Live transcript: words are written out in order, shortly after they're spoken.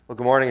Well,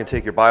 good morning, and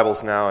take your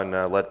Bibles now,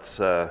 and let's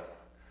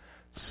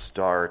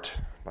start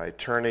by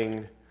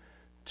turning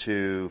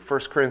to 1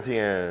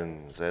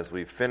 Corinthians as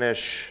we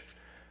finish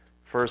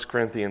 1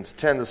 Corinthians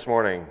 10 this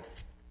morning.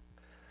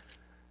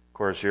 Of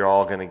course, you're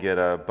all going to get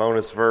a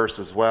bonus verse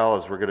as well,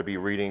 as we're going to be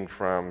reading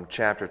from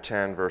chapter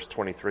 10, verse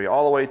 23,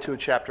 all the way to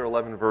chapter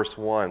 11, verse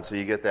 1. So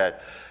you get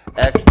that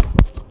extra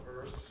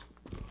verse.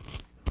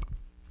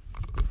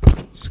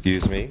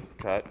 Excuse me,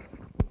 cut.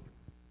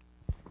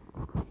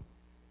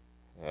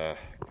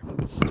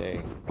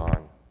 Stay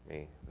on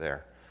me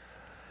there.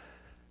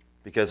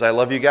 Because I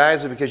love you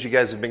guys, and because you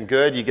guys have been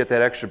good, you get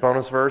that extra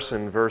bonus verse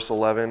in verse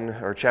 11,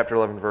 or chapter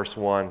 11, verse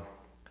 1.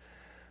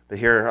 But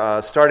here,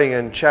 starting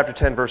in chapter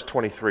 10, verse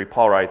 23,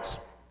 Paul writes,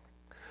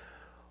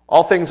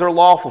 "All things are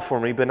lawful for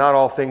me, but not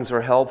all things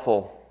are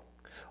helpful.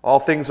 All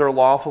things are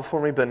lawful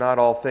for me, but not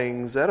all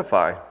things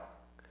edify.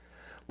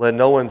 Let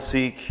no one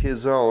seek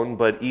his own,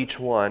 but each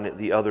one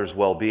the other's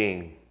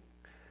well-being.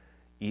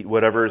 Eat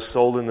whatever is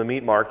sold in the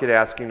meat market,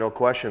 asking no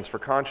questions for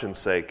conscience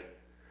sake.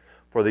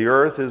 For the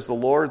earth is the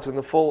Lord's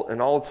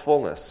and all its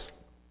fullness.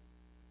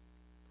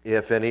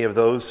 If any of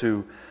those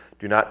who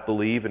do not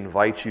believe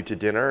invite you to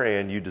dinner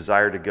and you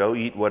desire to go,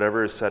 eat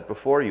whatever is set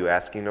before you,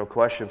 asking no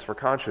questions for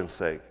conscience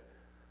sake.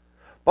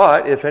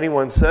 But if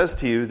anyone says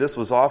to you, 'This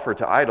was offered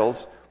to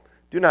idols,'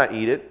 do not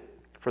eat it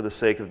for the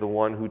sake of the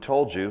one who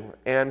told you,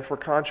 and for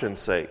conscience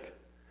sake.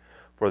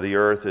 For the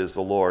earth is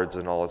the Lord's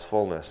and all its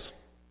fullness.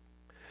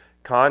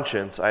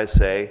 Conscience, I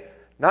say,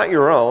 not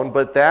your own,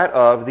 but that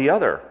of the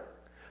other.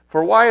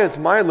 For why is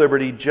my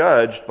liberty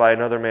judged by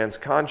another man's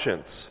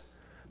conscience?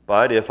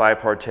 But if I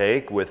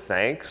partake with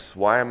thanks,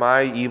 why am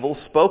I evil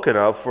spoken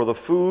of for the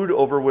food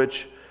over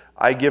which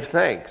I give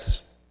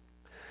thanks?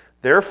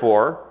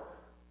 Therefore,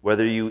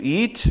 whether you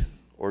eat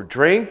or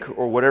drink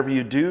or whatever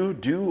you do,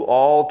 do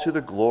all to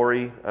the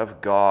glory of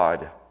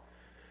God.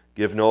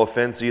 Give no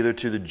offense either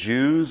to the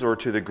Jews or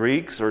to the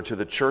Greeks or to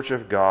the church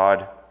of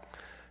God,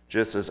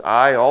 just as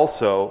I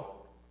also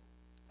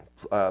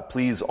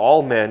please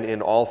all men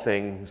in all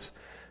things,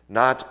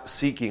 not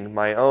seeking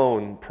my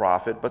own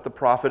profit, but the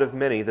profit of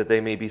many, that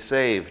they may be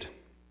saved.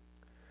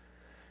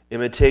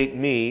 Imitate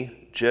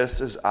me,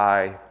 just as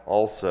I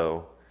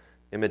also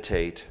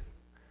imitate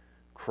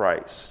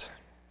Christ."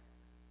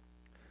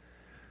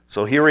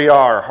 So here we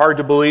are. Hard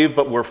to believe,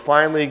 but we're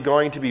finally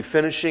going to be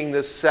finishing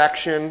this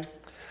section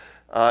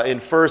in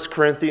 1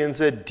 Corinthians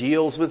that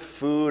deals with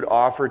food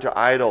offered to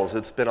idols.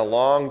 It's been a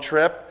long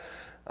trip.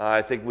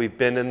 I think we've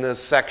been in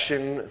this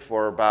section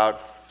for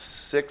about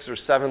 6 or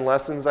 7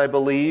 lessons, I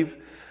believe,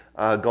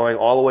 going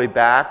all the way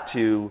back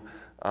to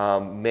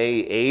May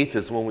 8th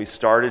is when we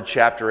started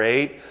chapter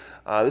 8.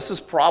 This is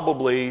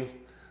probably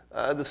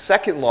the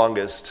second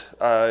longest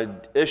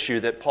issue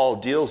that Paul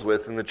deals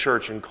with in the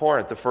church in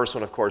Corinth. The first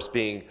one, of course,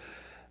 being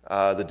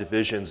the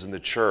divisions in the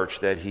church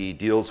that he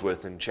deals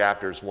with in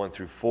chapters 1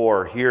 through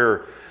 4.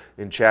 Here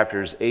in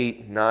chapters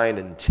 8, 9,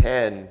 and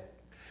 10,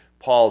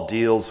 Paul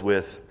deals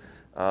with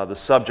the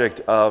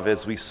subject of,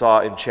 as we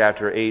saw in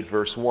chapter 8,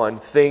 verse 1,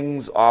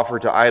 things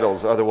offered to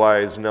idols,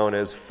 otherwise known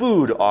as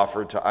food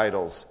offered to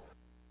idols.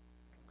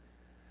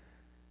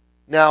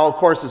 Now, of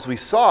course, as we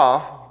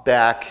saw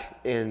back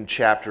in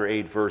chapter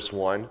 8, verse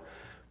 1,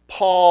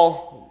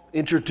 Paul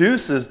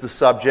introduces the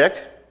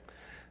subject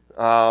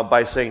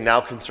by saying, "Now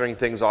concerning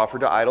things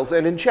offered to idols."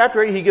 And in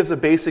chapter 8, he gives a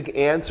basic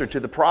answer to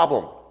the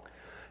problem.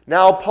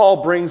 Now, Paul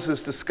brings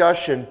this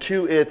discussion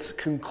to its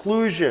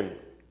conclusion.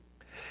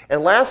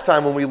 And last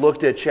time when we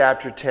looked at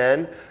chapter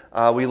 10,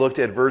 we looked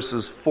at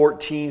verses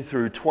 14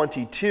 through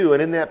 22.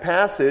 And in that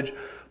passage,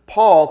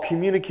 Paul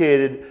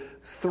communicated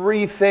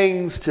 3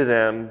 things to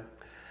them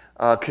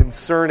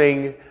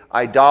concerning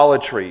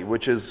idolatry,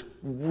 which is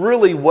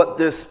really what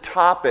this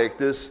topic,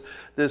 this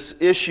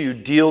issue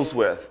deals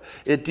with.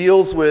 It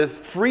deals with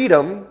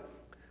freedom,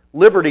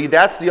 liberty.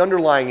 That's the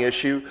underlying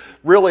issue.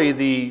 Really,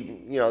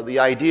 the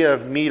idea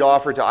of meat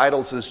offered to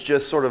idols is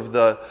just sort of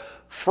the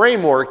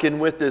framework in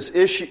which this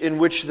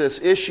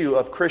issue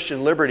of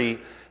Christian liberty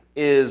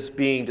is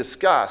being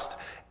discussed.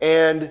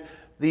 And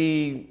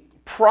the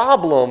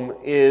problem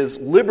is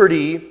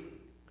liberty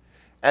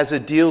as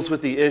it deals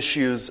with the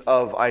issues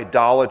of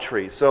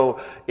idolatry. So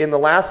in the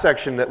last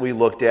section that we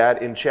looked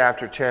at in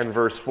chapter 10,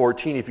 verse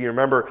 14, if you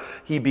remember,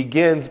 he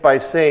begins by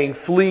saying,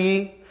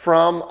 "Flee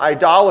from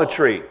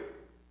idolatry."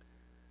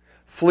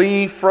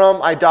 Flee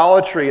from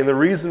idolatry. And the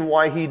reason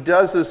why he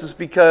does this is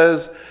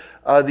because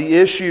the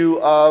issue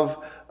of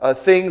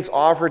things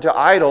offered to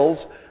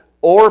idols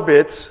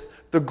orbits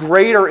the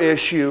greater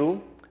issue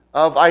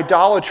of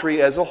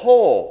idolatry as a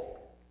whole.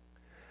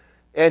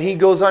 And he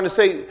goes on to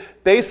say,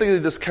 basically,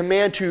 this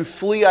command to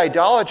flee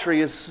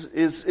idolatry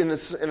is in a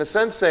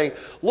sense saying,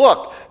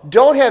 look,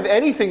 don't have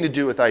anything to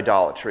do with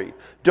idolatry.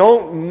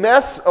 Don't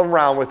mess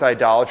around with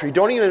idolatry.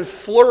 Don't even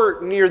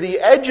flirt near the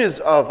edges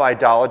of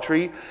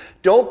idolatry.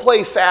 Don't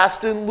play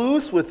fast and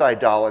loose with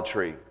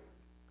idolatry.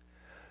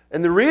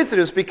 And the reason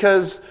is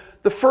because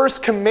the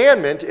first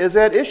commandment is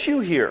at issue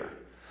here.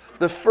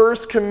 The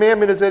first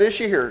commandment is at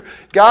issue here.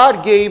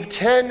 God gave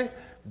 10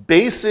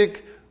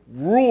 basic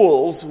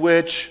rules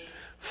which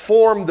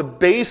form the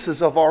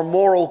basis of our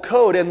moral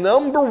code. And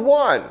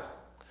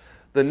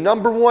the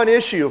number one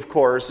issue, of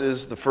course,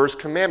 is the first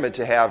commandment,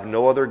 to have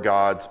no other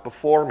gods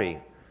before me.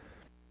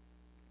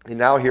 And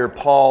now here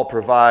Paul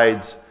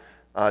provides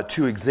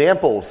two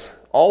examples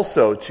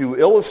also to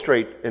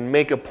illustrate and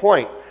make a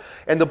point.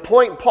 And the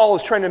point Paul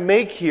is trying to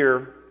make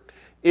here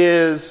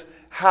is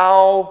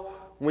how,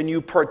 when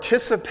you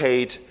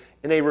participate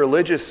in a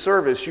religious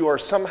service, you are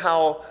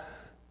somehow,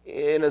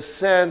 in a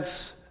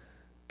sense,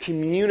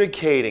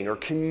 communicating or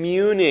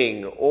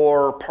communing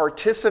or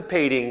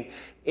participating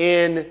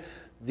in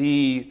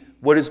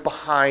what is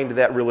behind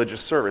that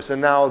religious service.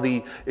 And now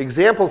the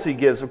examples he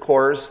gives, of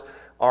course,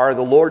 are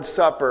the Lord's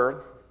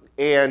Supper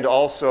and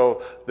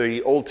also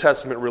the Old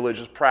Testament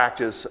religious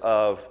practice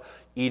of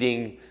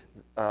eating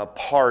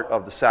part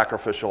of the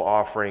sacrificial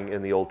offering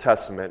in the Old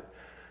Testament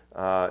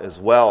as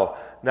well.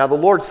 Now, the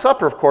Lord's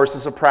Supper, of course,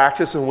 is a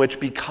practice in which,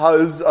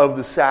 because of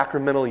the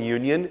sacramental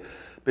union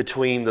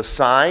between the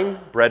sign,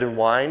 bread and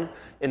wine,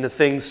 and the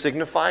things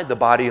signified, the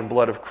body and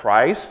blood of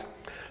Christ,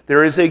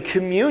 there is a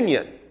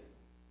communion.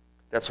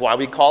 That's why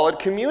we call it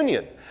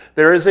communion.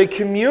 There is a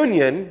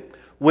communion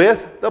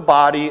with the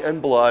body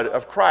and blood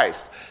of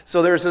Christ.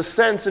 So there's a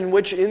sense in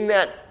which in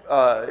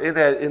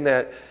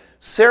that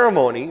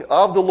ceremony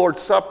of the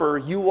Lord's Supper,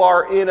 you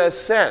are, in a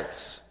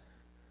sense,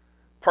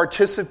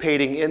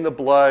 participating in the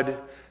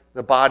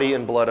body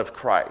and blood of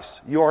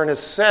Christ. You are, in a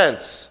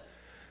sense,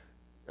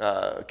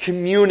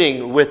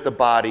 communing with the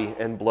body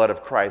and blood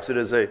of Christ. It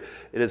is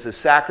a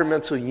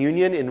sacramental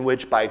union in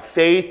which, by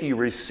faith, you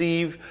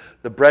receive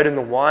the bread and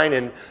the wine,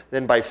 and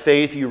then by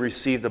faith you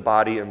receive the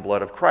body and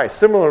blood of Christ.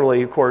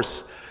 Similarly, of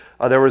course,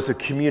 there was a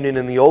communion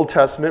in the Old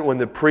Testament when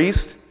the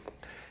priest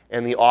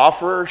and the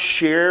offerer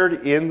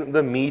shared in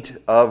the meat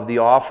of the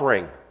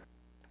offering.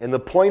 And the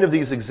point of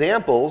these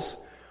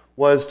examples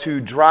was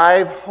to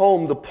drive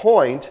home the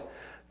point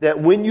that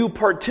when you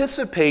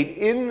participate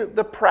in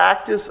the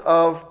practice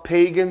of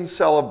pagan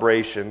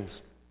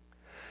celebrations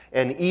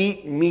and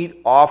eat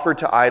meat offered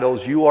to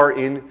idols, you are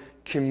in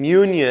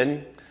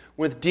communion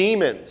with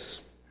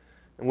demons.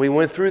 And we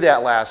went through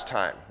that last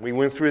time. We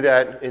went through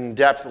that in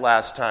depth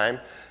last time,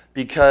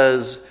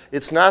 because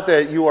it's not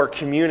that you are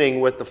communing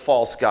with the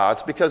false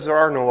gods, because there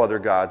are no other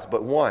gods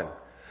but one.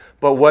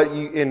 But what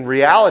in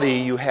reality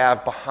you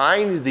have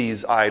behind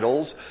these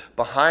idols,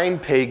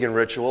 behind pagan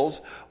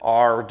rituals,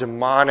 are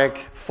demonic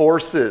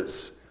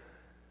forces.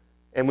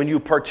 And when you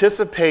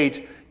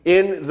participate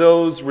in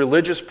those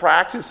religious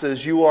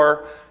practices, you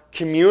are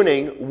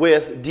communing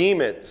with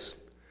demons.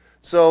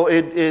 So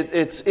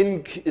it's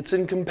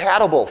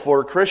incompatible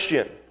for a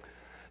Christian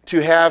to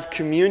have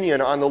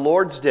communion on the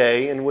Lord's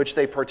Day, in which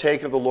they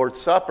partake of the Lord's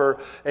Supper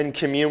and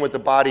commune with the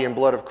body and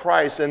blood of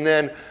Christ, and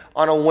then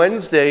on a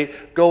Wednesday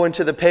go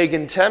into the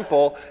pagan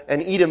temple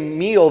and eat a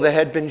meal that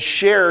had been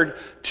shared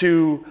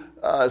to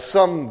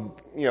some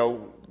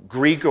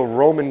Greek or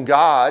Roman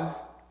god,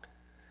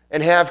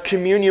 and have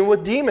communion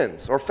with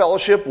demons or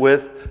fellowship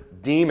with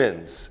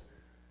demons.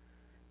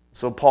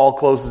 So Paul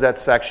closes that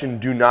section,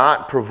 do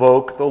not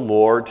provoke the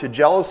Lord to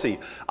jealousy.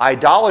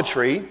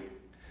 Idolatry,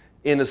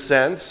 in a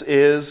sense,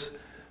 is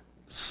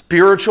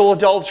spiritual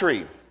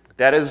adultery.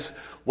 That is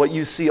what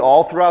you see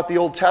all throughout the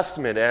Old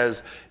Testament,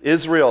 as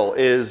Israel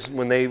is,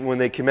 when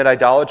they commit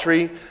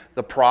idolatry,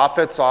 the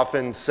prophets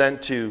often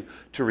sent to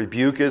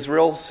rebuke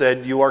Israel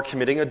said, you are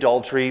committing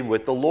adultery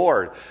with the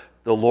Lord.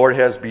 The Lord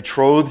has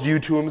betrothed you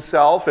to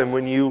himself, and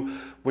when you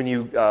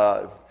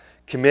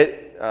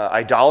commit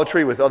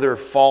idolatry with other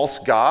false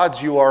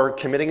gods, you are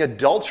committing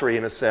adultery,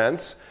 in a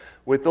sense,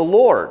 with the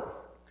Lord.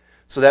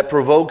 So that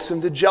provokes him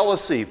to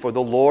jealousy, for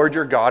the Lord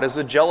your God is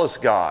a jealous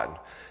God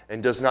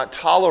and does not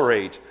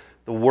tolerate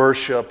the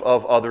worship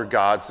of other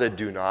gods that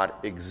do not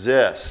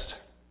exist.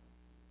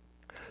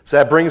 So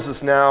that brings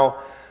us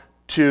now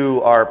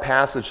to our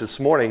passage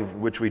this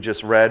morning, which we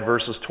just read,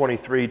 verses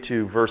 23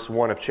 to verse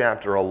 1 of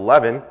chapter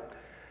 11.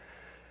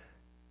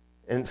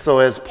 And so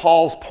as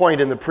Paul's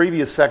point in the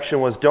previous section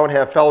was don't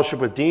have fellowship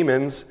with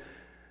demons,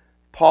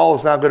 Paul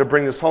is now going to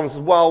bring this home and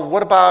says, well,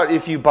 what about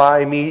if you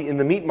buy meat in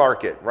the meat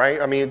market,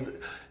 right? I mean,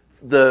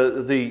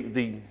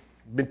 the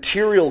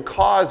material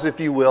cause, if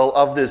you will,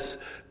 of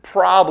this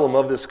problem,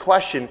 of this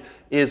question,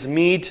 is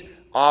meat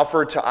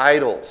offered to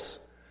idols.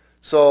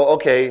 So,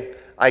 okay,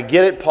 I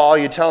get it, Paul.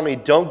 You tell me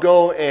don't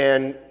go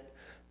and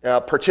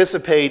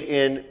participate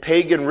in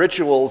pagan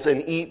rituals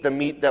and eat the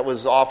meat that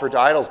was offered to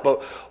idols.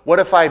 But what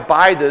if I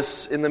buy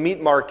this in the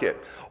meat market?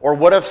 Or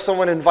what if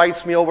someone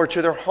invites me over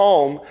to their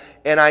home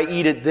and I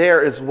eat it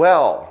there as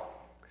well?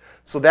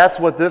 So that's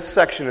what this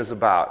section is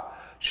about.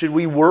 Should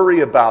we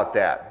worry about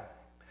that?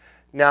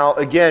 Now,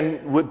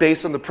 again,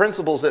 based on the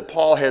principles that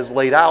Paul has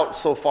laid out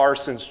so far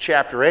since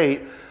chapter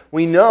 8,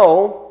 we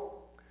know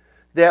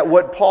that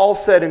what Paul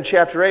said in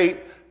chapter 8,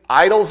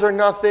 idols are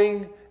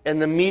nothing,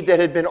 and the meat that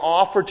had been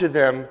offered to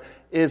them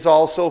is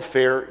also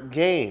fair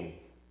game.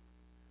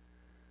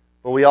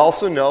 But we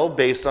also know,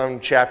 based on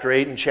chapter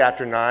 8 and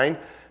chapter 9,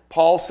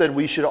 Paul said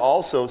we should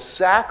also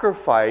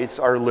sacrifice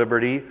our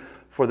liberty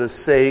for the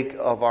sake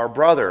of our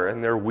brother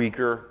and their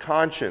weaker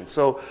conscience.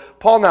 So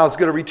Paul now is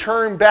going to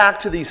return back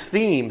to these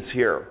themes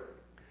here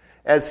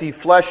as he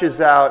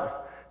fleshes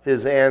out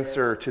his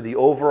answer to the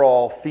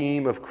overall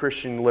theme of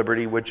Christian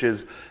liberty, which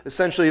is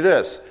essentially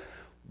this.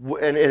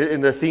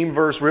 And the theme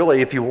verse,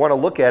 really, if you want to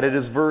look at it,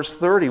 is verse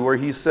 30, where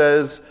he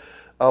says,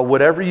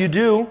 whatever you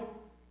do,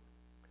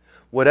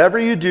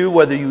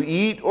 whether you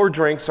eat or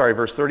drink,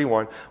 verse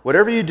 31,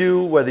 whatever you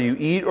do, whether you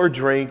eat or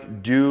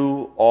drink,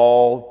 do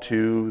all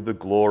to the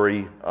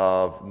glory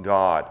of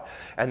God.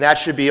 And that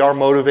should be our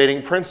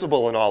motivating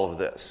principle in all of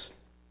this.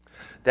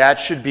 That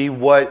should be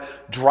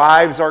what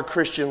drives our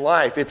Christian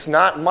life. It's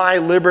not my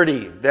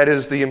liberty that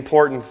is the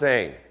important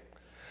thing.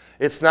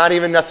 It's not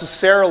even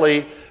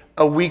necessarily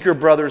a weaker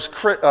brother's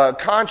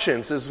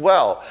conscience as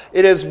well.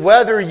 It is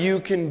whether you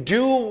can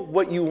do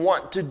what you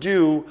want to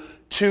do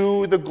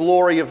to the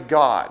glory of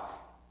God.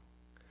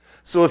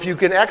 So if you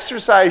can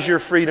exercise your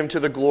freedom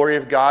to the glory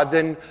of God,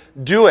 then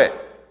do it.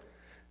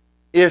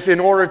 If in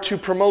order to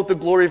promote the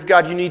glory of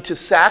God you need to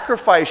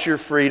sacrifice your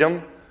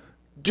freedom,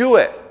 do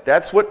it.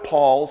 That's what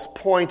Paul's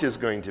point is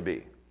going to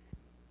be.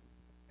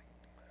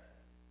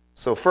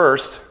 So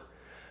first,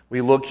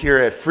 we look here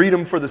at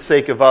freedom for the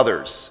sake of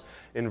others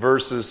in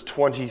verses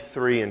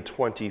 23 and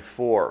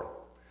 24.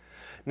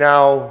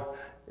 Now,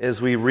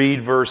 as we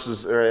read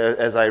as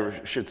I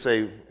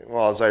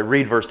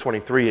read verse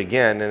 23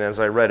 again, and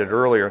as I read it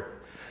earlier,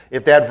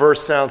 if that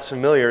verse sounds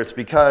familiar, it's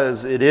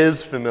because it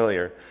is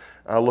familiar.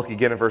 Look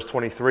again at verse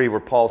 23, where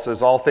Paul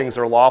says, all things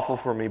are lawful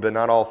for me, but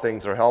not all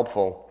things are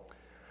helpful.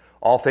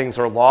 All things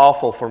are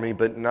lawful for me,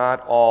 but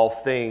not all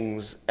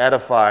things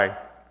edify.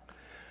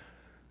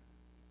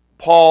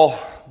 Paul,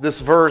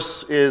 this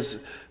verse is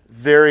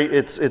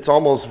it's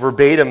almost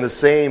verbatim the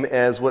same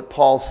as what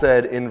Paul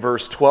said in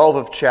verse 12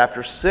 of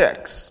chapter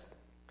 6,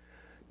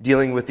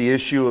 dealing with the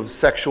issue of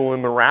sexual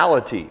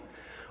immorality.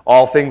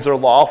 All things are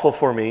lawful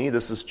for me,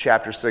 this is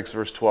chapter 6,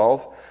 verse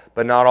 12,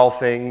 but not all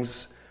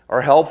things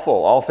are helpful.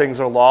 All things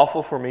are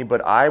lawful for me,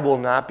 but I will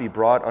not be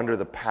brought under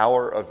the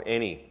power of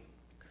any.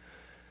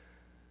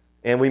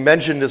 And we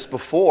mentioned this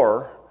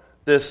before,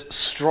 this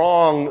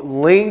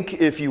strong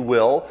link, if you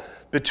will,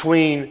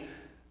 between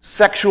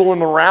sexual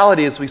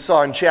immorality, as we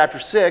saw in chapter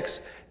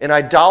 6, and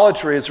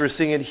idolatry, as we're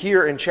seeing it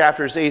here in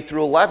chapters 8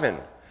 through 11.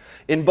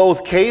 In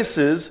both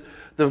cases,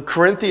 the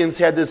Corinthians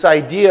had this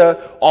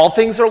idea, all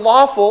things are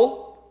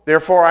lawful,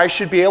 therefore I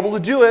should be able to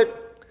do it.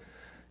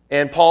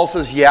 And Paul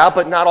says, yeah,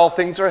 but not all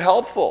things are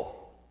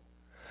helpful.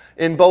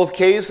 In both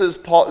cases,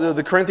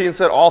 the Corinthians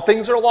said, all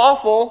things are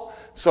lawful,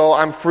 so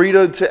I'm free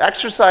to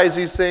exercise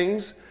these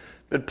things.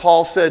 But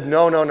Paul said,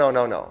 no.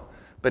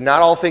 But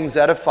not all things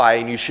edify,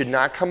 and you should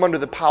not come under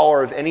the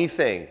power of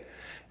anything.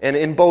 And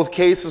in both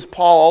cases,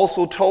 Paul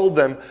also told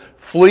them,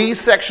 flee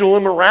sexual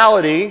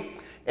immorality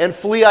and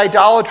flee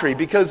idolatry,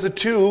 because the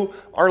two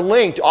are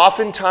linked.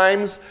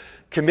 Oftentimes,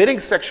 committing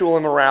sexual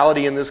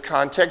immorality in this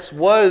context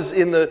was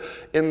in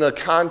the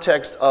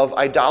context of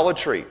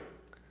idolatry.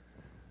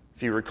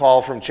 If you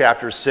recall from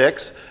chapter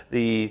 6,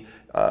 the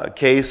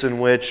case in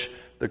which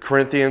the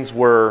Corinthians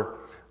were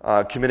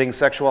committing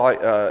sexual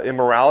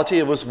immorality,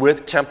 it was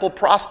with temple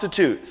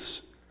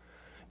prostitutes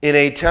in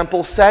a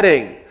temple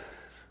setting.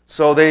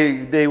 So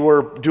they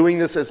were doing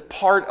this as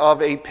part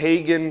of a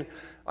pagan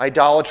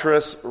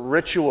idolatrous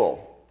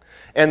ritual.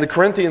 And the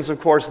Corinthians, of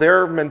course,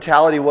 their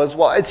mentality was,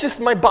 well, it's just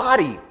my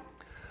body.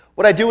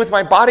 What I do with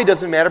my body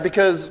doesn't matter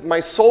because my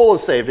soul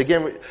is saved.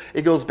 Again,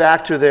 it goes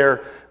back to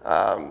their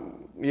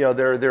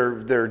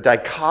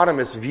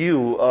dichotomous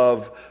view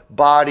of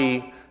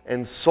body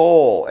and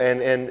soul.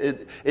 And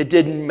it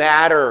didn't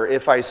matter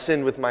if I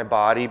sinned with my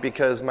body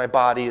because my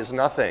body is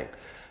nothing.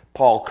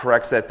 Paul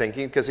corrects that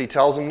thinking because he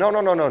tells them,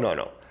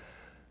 no.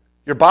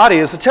 Your body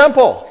is a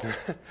temple.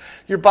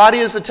 Your body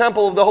is the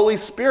temple of the Holy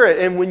Spirit.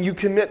 And when you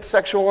commit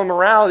sexual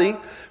immorality,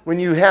 when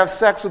you have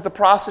sex with the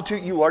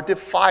prostitute, you are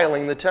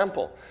defiling the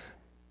temple.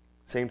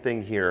 Same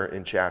thing here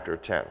in chapter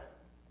 10.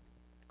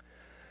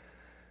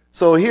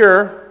 So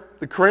here,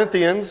 the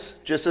Corinthians,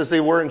 just as they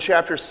were in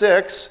chapter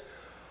 6,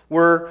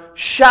 were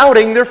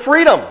shouting their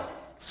freedom.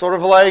 Sort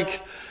of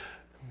like,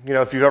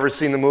 if you've ever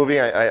seen the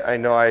movie, I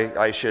know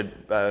I should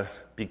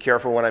be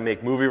careful when I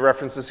make movie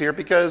references here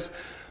because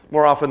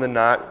more often than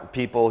not,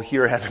 people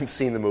here haven't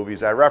seen the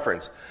movies I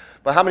reference.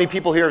 But how many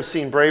people here have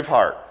seen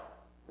Braveheart?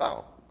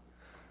 Oh,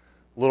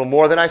 a little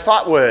more than I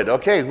thought would.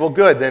 Okay, well,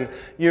 good. Then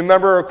you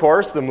remember, of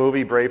course, the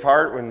movie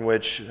Braveheart, in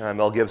which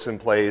Mel Gibson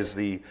plays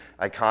the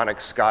iconic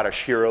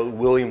Scottish hero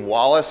William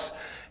Wallace.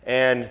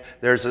 And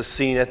there's a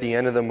scene at the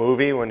end of the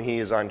movie when he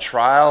is on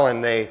trial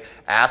and they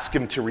ask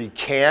him to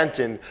recant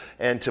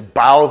and to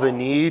bow the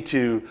knee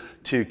to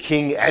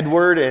King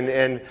Edward.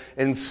 And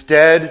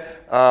instead,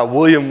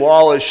 William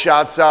Wallace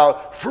shouts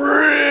out,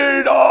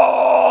 "Freedom!"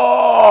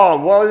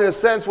 Well, in a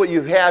sense, what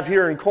you have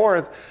here in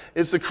Corinth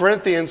is the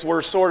Corinthians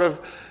were sort of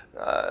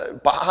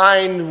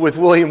behind with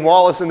William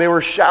Wallace and they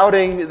were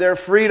shouting their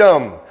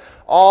freedom.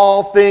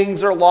 All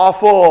things are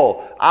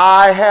lawful.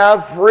 I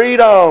have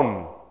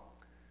freedom.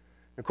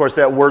 Of course,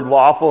 that word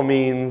lawful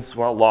means,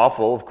 well,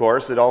 lawful, of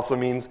course. It also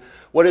means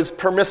what is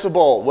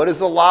permissible, what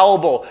is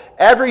allowable,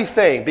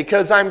 everything.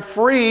 Because I'm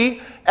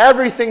free,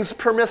 everything's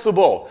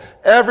permissible,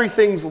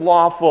 everything's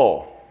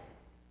lawful.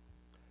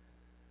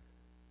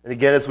 And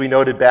again, as we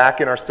noted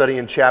back in our study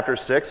in chapter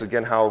 6,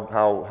 again,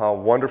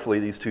 how wonderfully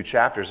these two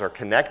chapters are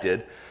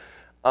connected.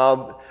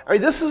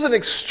 This is an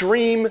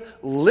extreme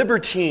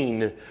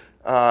libertine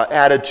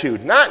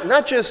attitude.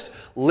 Not just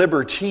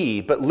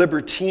liberty, but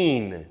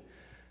libertine.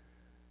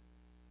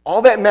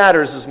 All that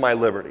matters is my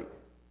liberty.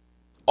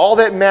 All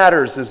that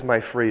matters is my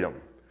freedom.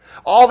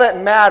 All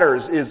that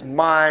matters is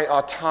my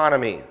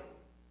autonomy.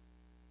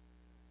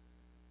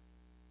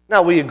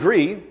 Now, we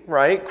agree,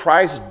 right?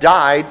 Christ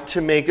died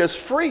to make us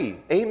free.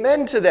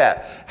 Amen to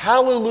that.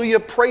 Hallelujah.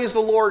 Praise the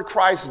Lord.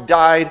 Christ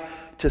died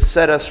to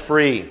set us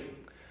free.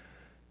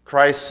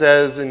 Christ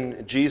says,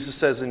 and Jesus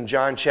says in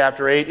John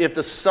chapter 8, if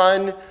the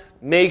Son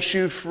makes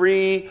you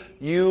free,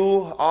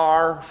 you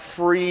are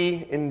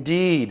free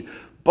indeed.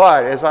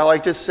 But, as I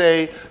like to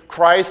say,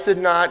 Christ did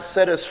not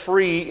set us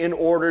free in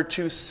order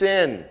to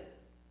sin.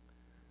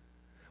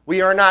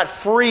 We are not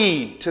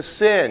free to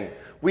sin.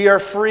 We are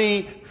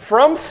free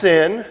from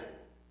sin,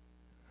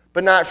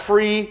 but not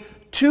free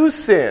to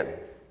sin.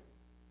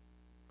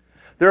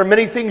 There are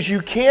many things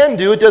you can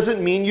do. It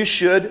doesn't mean you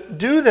should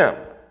do them.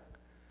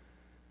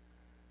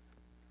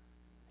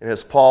 And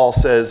as Paul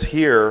says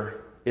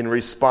here, in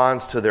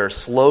response to their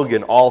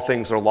slogan, all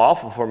things are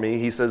lawful for me,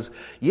 he says,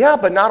 yeah,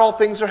 but not all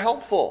things are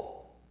helpful.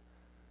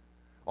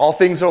 All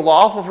things are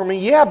lawful for me,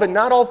 yeah, but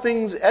not all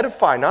things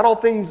edify, not all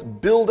things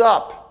build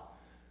up.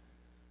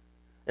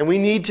 And we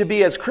need to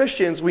be, as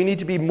Christians, we need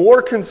to be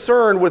more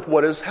concerned with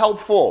what is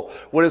helpful,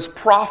 what is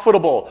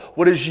profitable,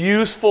 what is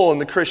useful in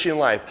the Christian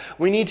life.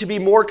 We need to be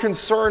more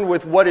concerned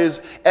with what is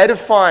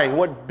edifying,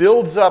 what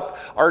builds up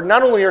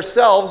not only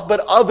ourselves, but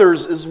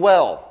others as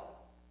well.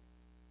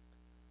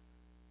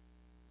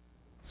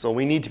 So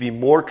we need to be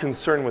more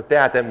concerned with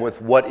that than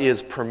with what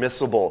is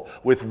permissible,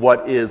 with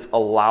what is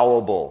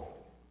allowable.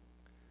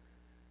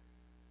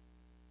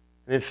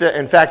 In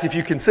fact, if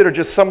you consider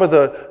just some of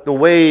the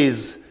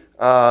ways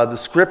the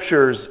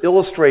Scriptures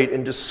illustrate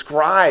and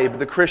describe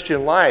the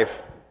Christian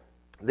life,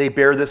 they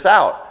bear this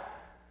out.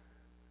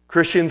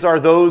 Christians are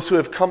those who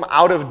have come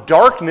out of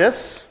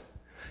darkness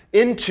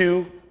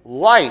into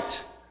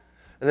light.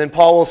 And then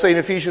Paul will say in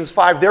Ephesians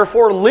 5,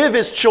 therefore live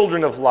as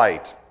children of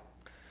light.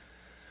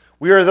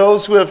 We are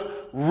those who have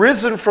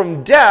risen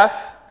from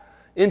death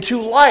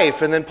into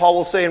life. And then Paul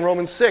will say in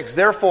Romans 6,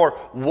 therefore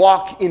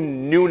walk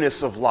in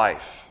newness of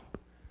life.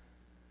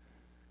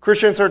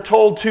 Christians are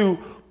told to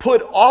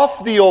put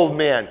off the old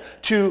man,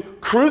 to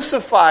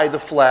crucify the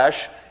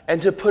flesh,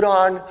 and to put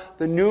on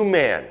the new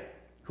man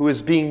who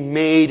is being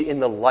made in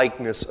the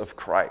likeness of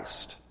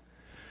Christ.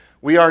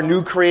 We are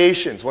new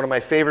creations. One of my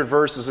favorite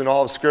verses in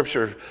all of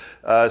Scripture,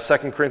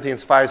 2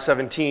 Corinthians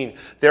 5:17.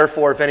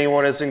 Therefore, if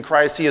anyone is in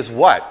Christ, he is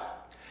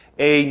what?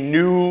 A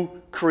new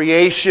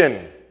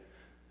creation.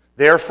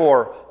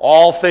 Therefore,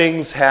 all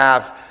things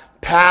have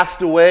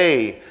passed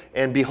away,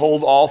 and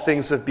behold, all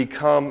things have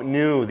become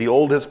new. The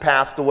old has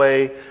passed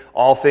away,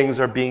 all things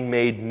are being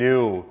made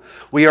new.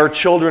 We are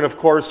children, of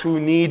course, who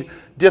need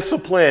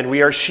discipline.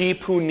 We are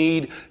sheep who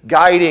need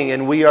guiding,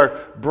 and we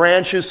are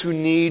branches who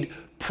need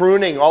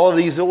pruning. All of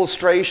these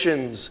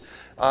illustrations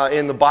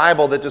in the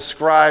Bible that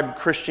describe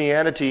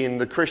Christianity and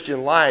the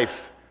Christian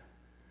life,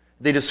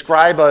 they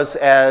describe us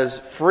as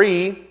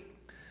free,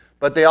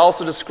 but they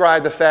also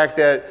describe the fact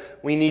that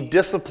we need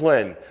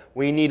discipline,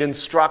 we need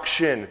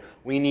instruction,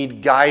 we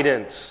need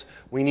guidance.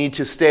 We need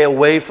to stay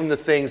away from the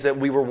things that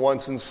we were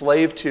once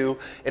enslaved to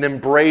and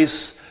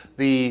embrace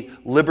the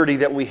liberty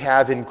that we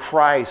have in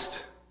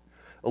Christ,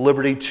 a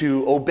liberty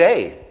to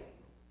obey.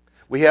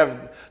 We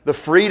have the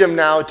freedom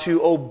now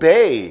to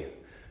obey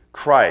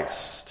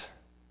Christ.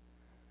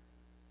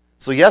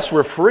 So yes,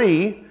 we're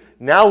free.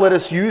 Now let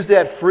us use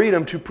that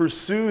freedom to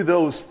pursue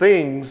those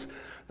things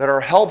that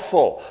are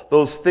helpful,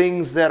 those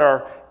things that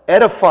are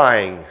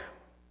edifying,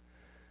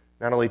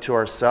 not only to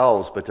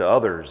ourselves, but to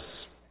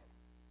others.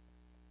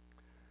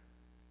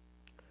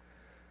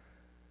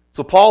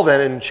 So Paul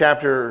then in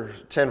chapter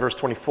 10, verse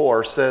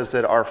 24, says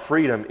that our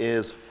freedom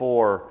is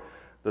for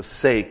the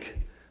sake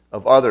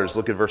of others.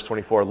 Look at verse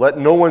 24. Let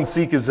no one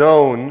seek his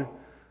own,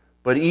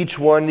 but each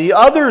one the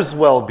other's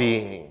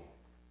well-being.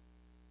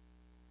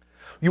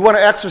 You want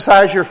to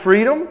exercise your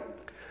freedom?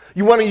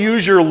 You want to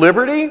use your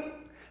liberty?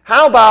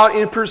 How about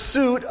in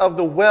pursuit of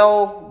the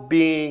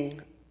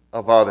well-being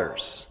of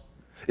others?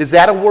 Is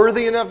that a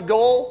worthy enough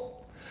goal?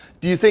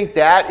 Do you think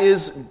that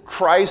is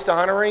Christ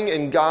honoring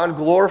and God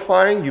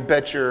glorifying? You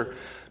bet your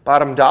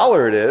bottom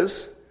dollar it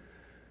is.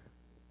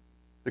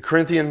 The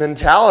Corinthian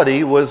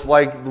mentality was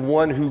like the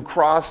one who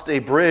crossed a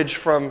bridge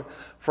from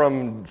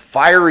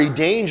fiery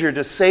danger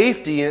to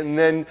safety and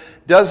then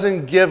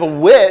doesn't give a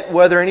whit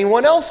whether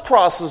anyone else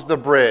crosses the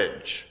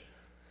bridge.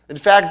 In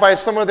fact, by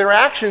some of their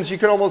actions, you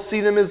can almost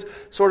see them as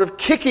sort of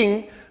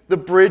kicking the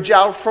bridge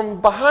out from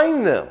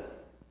behind them.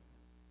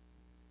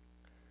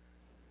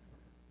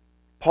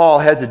 Paul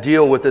had to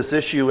deal with this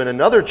issue in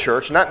another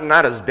church,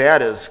 not as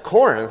bad as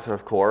Corinth,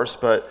 of course,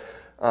 but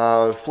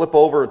turn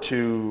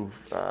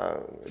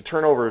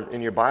over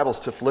in your Bibles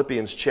to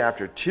Philippians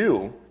chapter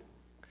 2.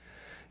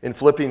 In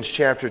Philippians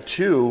chapter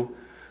 2,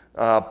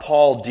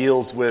 Paul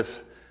deals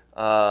with,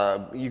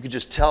 you could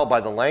just tell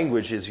by the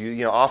language,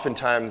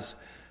 oftentimes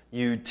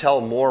you tell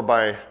more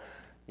by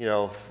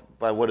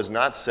what is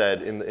not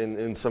said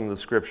in some of the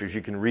scriptures.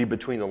 You can read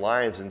between the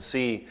lines and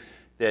see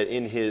that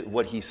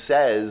what he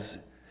says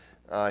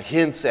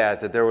hints at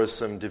that there was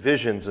some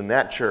divisions in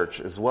that church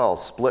as well,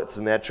 splits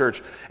in that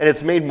church. And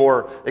it's made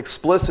more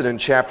explicit in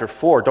chapter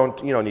 4.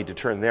 You don't need to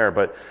turn there,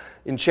 but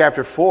in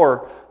chapter 4,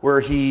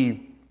 where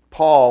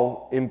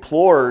Paul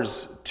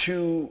implores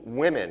two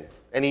women,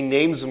 and he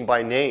names them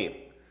by name.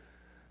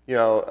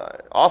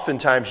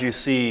 Oftentimes you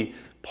see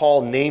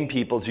Paul name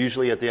people. It's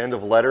usually at the end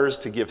of letters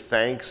to give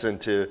thanks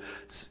and to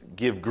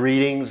give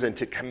greetings and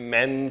to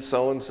commend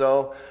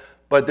so-and-so.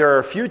 But there are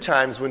a few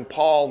times when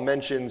Paul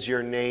mentions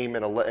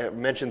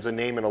mentions a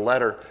name in a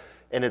letter,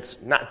 and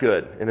it's not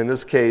good. And in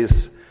this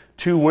case,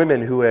 two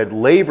women who had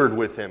labored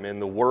with him in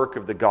the work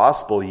of the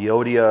gospel,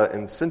 Euodia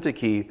and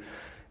Syntyche,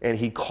 and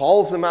he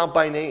calls them out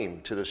by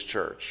name to this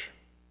church.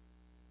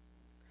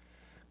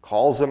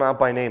 Calls them out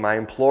by name. I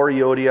implore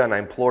Euodia and I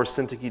implore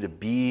Syntyche to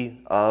be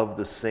of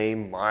the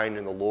same mind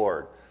in the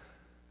Lord.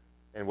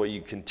 And what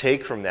you can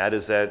take from that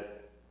is that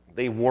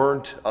they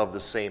weren't of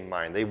the same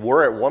mind. They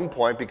were at one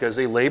point because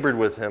they labored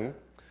with him,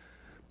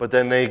 but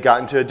then they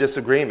got into a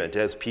disagreement,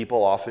 as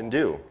people often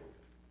do.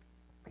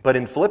 But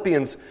in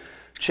Philippians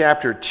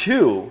chapter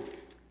 2,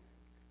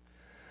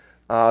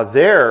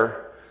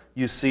 there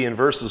you see in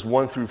verses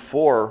 1 through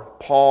 4,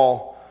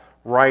 Paul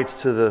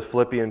writes to the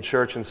Philippian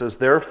church and says,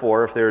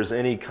 "Therefore, if there is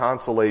any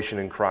consolation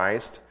in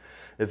Christ,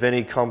 if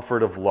any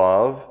comfort of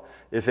love,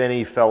 if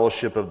any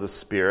fellowship of the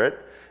Spirit,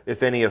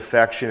 if any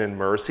affection and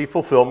mercy,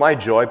 fulfill my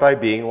joy by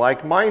being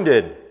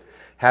like-minded,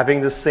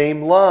 having the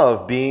same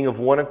love, being of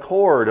one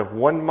accord, of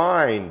one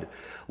mind.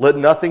 Let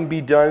nothing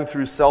be done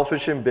through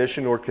selfish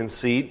ambition or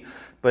conceit,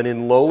 but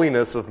in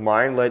lowliness of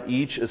mind let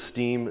each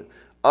esteem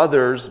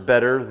others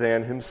better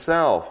than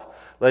himself.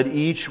 Let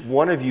each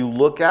one of you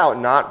look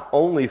out not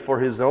only for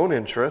his own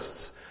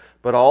interests,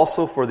 but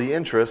also for the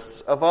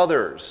interests of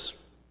others."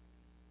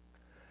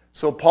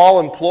 So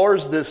Paul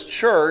implores this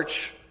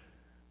church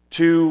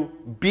to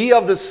be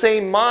of the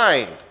same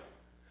mind,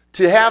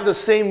 to have the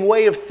same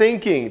way of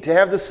thinking, to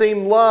have the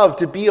same love,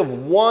 to be of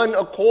one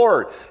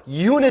accord.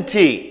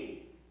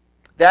 Unity.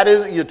 That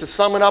is, to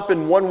sum it up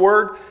in one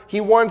word, he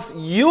wants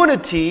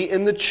unity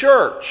in the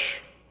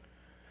church.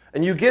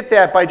 And you get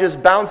that by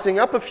just bouncing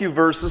up a few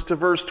verses to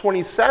verse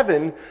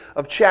 27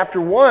 of chapter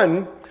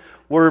 1,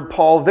 where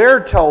Paul there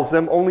tells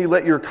them, "Only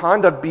let your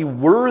conduct be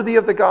worthy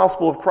of the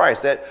gospel of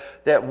Christ."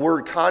 That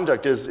word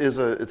conduct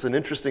it's an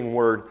interesting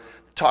word.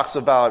 It talks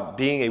about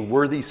being a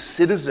worthy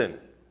citizen,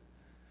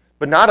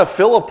 but not of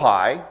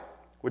Philippi,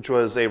 which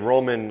was a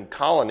Roman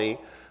colony,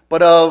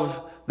 but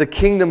of the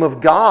kingdom of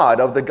God,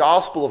 of the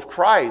gospel of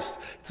Christ.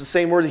 It's the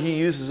same word he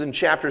uses in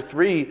chapter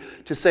 3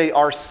 to say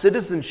our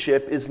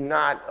citizenship is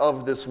not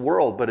of this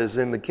world, but is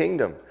in the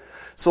kingdom.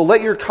 So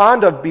let your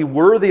conduct be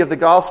worthy of the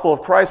gospel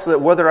of Christ, so that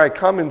whether I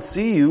come and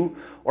see you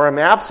or I'm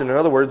absent, in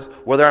other words,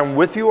 whether I'm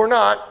with you or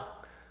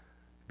not,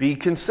 be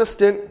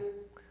consistent.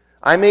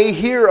 I may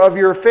hear of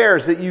your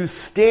affairs, that you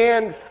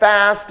stand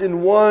fast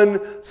in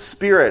one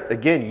spirit.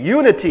 Again,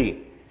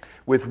 unity,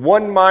 with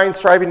one mind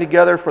striving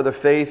together for the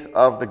faith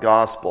of the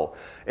gospel.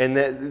 And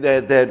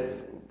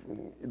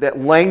that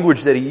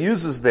language that he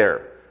uses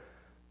there,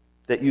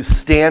 that you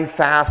stand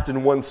fast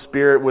in one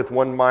spirit with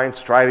one mind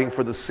striving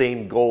for the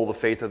same goal, the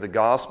faith of the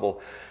gospel.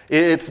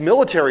 It's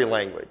military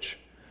language.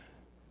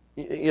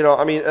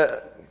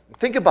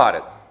 Think about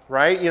it,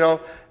 right?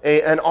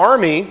 An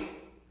army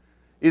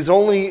is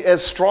only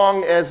as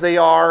strong as they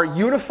are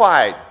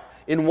unified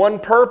in one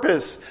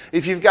purpose.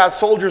 If you've got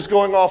soldiers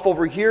going off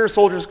over here,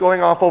 soldiers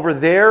going off over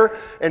there,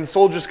 and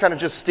soldiers kind of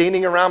just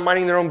standing around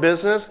minding their own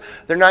business,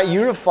 they're not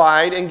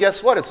unified, and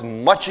guess what? It's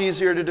much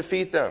easier to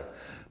defeat them.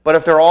 But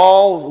if they're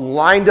all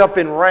lined up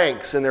in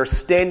ranks and they're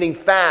standing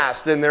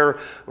fast and they're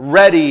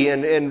ready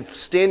and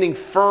standing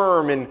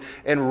firm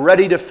and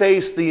ready to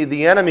face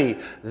the enemy,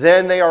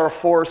 then they are a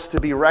force to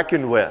be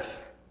reckoned with.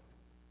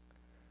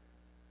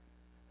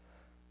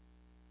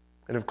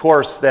 And of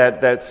course,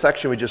 that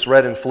section we just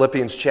read in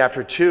Philippians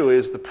chapter 2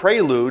 is the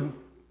prelude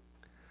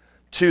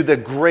to the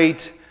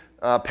great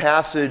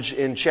passage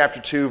in chapter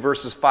 2,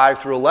 verses 5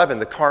 through 11,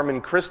 the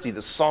Carmen Christi,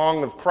 the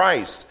Song of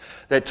Christ,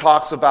 that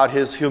talks about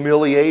his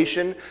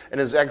humiliation and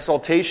his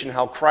exaltation,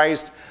 how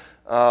Christ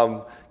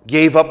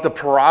gave up the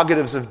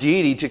prerogatives of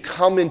deity to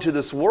come into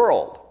this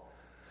world.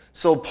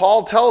 So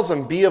Paul tells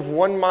them, be of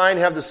one mind,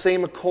 have the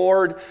same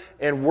accord,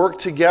 and work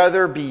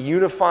together, be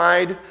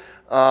unified,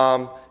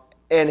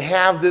 and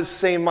have this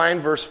same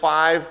mind, verse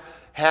 5,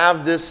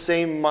 have this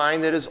same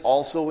mind that is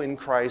also in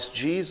Christ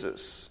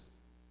Jesus.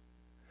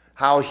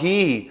 How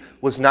he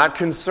was not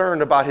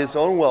concerned about his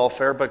own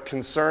welfare, but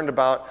concerned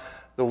about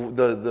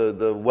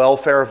the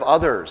welfare of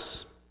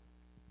others.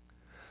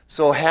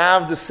 So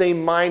have the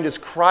same mind as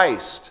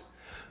Christ.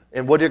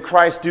 And what did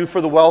Christ do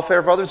for the welfare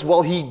of others?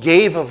 Well, he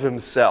gave of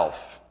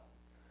himself.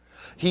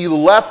 He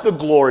left the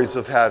glories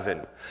of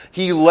heaven.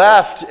 He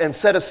left and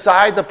set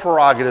aside the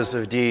prerogatives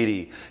of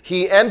deity.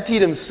 He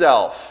emptied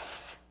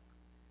himself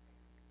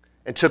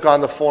and took on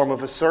the form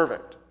of a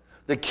servant.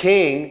 The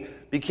king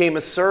became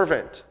a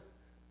servant.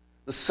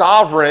 The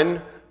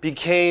sovereign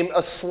became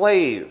a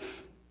slave.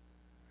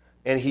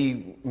 And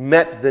he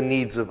met the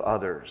needs of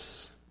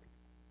others.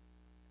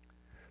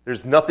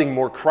 There's nothing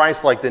more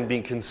Christ-like than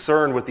being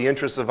concerned with the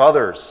interests of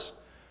others.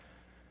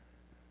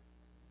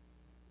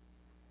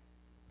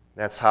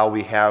 That's how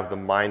we have the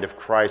mind of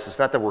Christ. It's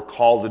not that we're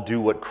called to do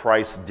what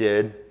Christ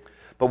did,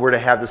 but we're to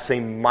have the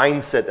same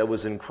mindset that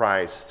was in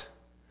Christ.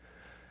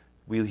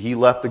 He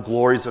left the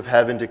glories of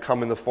heaven to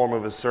come in the form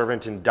of a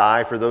servant and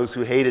die for those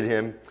who hated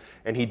him.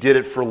 And he did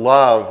it for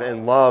love.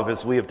 And love,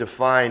 as we have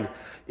defined,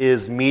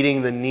 is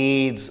meeting the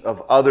needs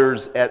of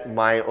others at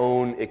my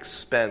own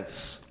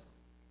expense.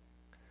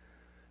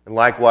 And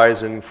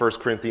likewise, in 1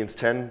 Corinthians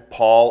 10,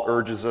 Paul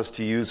urges us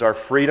to use our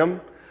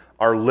freedom,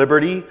 our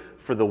liberty,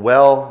 for the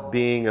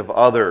well-being of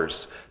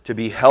others, to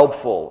be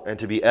helpful and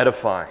to be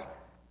edifying.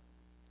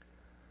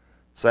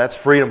 So that's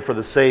freedom for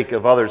the sake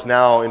of others.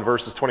 Now, in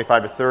verses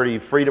 25 to 30,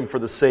 freedom for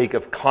the sake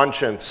of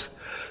conscience.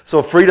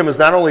 So freedom is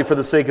not only for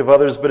the sake of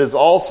others, but is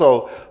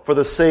also for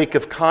the sake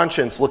of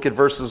conscience. Look at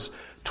verses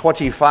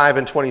 25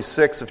 and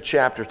 26 of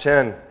chapter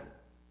 10.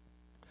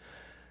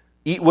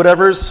 Eat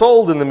whatever is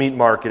sold in the meat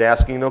market,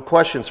 asking no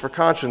questions for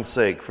conscience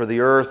sake, for the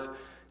earth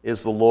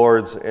is the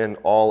Lord's and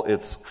all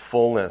its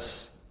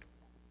fullness.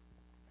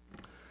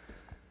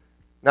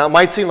 Now, it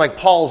might seem like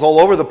Paul's all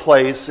over the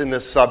place in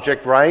this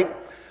subject, right?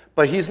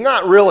 But he's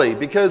not really,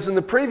 because in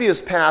the previous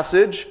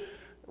passage,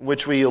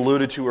 which we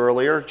alluded to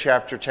earlier,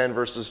 chapter 10,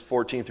 verses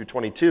 14 through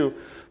 22,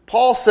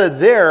 Paul said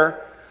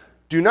there,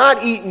 do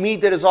not eat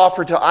meat that is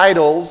offered to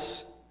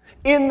idols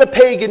in the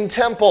pagan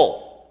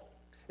temple.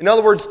 In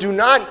other words, do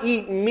not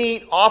eat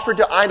meat offered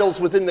to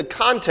idols within the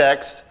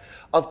context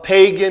of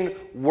pagan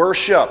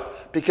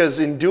worship, because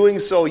in doing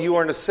so, you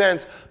are, in a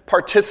sense,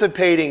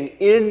 participating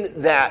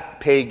in that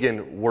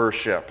pagan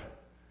worship.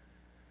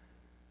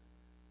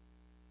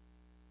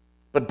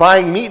 But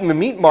buying meat in the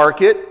meat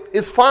market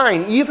is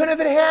fine, even if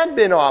it had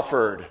been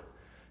offered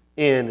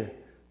in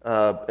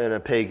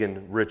a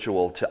pagan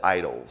ritual to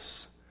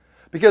idols.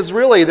 Because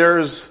really,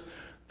 there's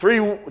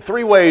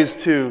three ways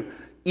to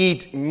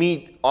eat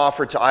meat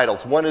offered to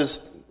idols. One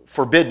is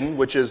forbidden,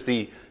 which is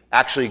the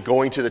actually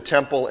going to the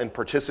temple and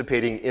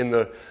participating in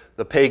the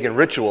pagan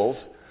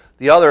rituals.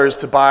 The other is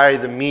to buy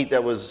the meat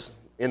that was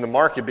in the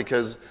market,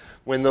 because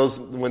when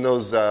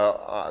those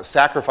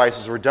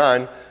sacrifices were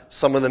done,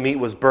 some of the meat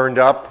was burned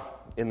up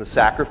in the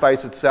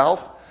sacrifice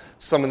itself.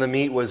 Some of the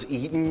meat was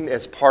eaten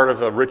as part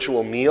of a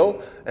ritual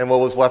meal, and what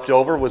was left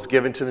over was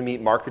given to the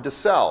meat market to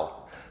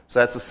sell. So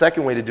that's the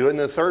second way to do it. And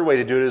the third way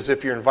to do it is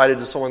if you're invited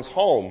to someone's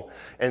home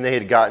and they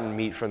had gotten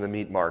meat from the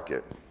meat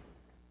market.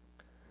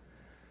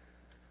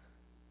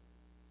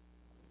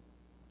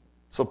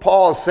 So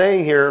Paul is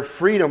saying here,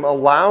 freedom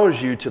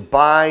allows you to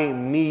buy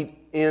meat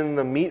in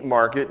the meat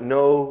market,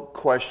 no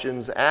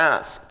questions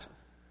asked.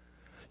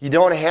 You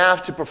don't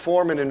have to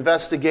perform an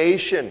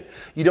investigation.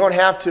 You don't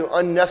have to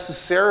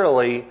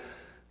unnecessarily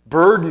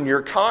burden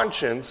your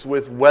conscience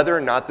with whether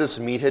or not this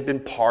meat had been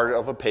part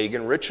of a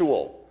pagan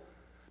ritual.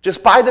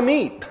 Just buy the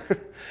meat.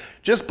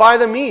 Just buy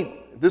the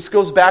meat. This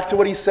goes back to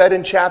what he said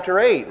in chapter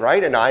 8,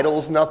 right? An idol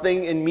is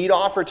nothing, and meat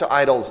offered to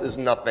idols is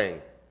nothing.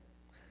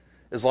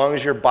 As long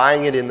as you're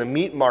buying it in the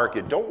meat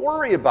market, don't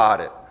worry about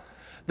it.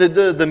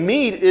 The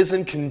meat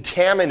isn't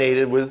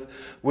contaminated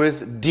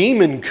with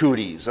demon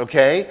cooties,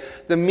 okay?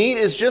 The meat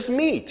is just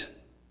meat.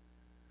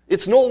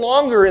 It's no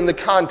longer in the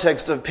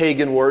context of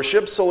pagan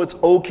worship, so it's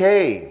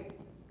okay.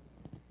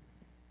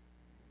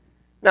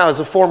 Now,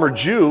 as a former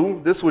Jew,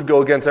 this would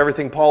go against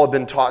everything Paul had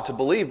been taught to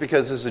believe,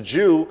 because as a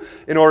Jew,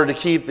 in order to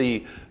keep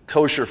the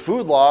kosher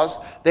food laws,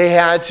 they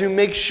had to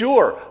make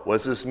sure,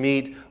 was this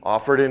meat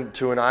offered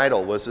to an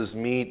idol? Was this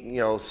meat,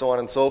 so on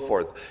and so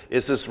forth?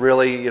 Is this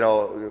really,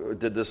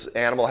 did this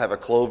animal have a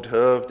cloved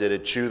hoof? Did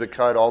it chew the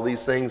cud? All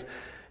these things.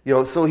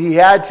 So he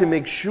had to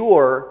make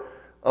sure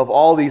of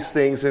all these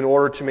things in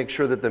order to make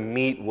sure that the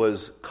meat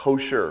was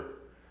kosher.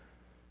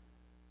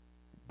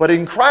 But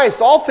in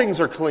Christ, all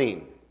things are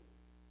clean.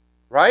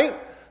 Right?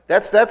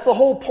 That's the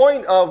whole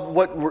point of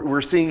what we're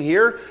seeing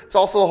here. It's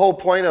also the whole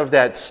point of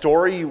that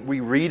story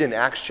we read in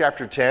Acts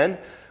chapter 10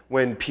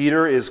 when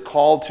Peter is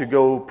called to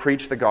go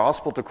preach the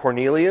gospel to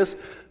Cornelius.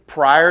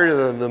 Prior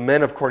to the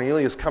men of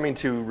Cornelius coming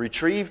to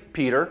retrieve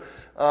Peter,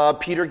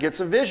 Peter gets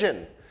a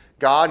vision.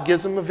 God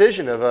gives him a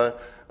vision of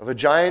a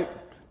giant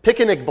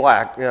picnic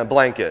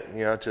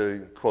blanket,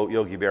 to quote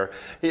Yogi Bear.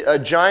 A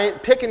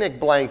giant picnic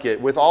blanket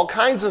with all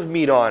kinds of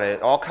meat on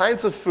it, all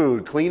kinds of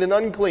food, clean and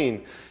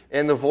unclean.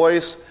 And the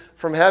voice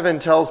from heaven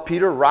tells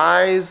Peter,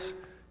 rise,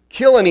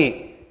 kill and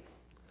eat.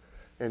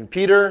 And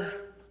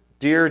Peter,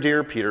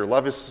 dear Peter,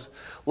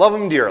 love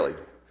him dearly.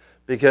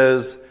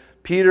 Because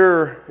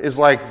Peter is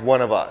like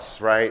one of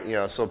us,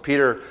 right? So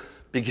Peter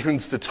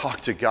begins to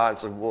talk to God.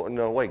 It's like, well,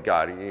 no, wait,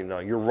 God,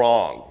 you're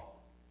wrong.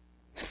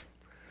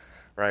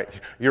 right?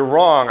 You're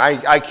wrong.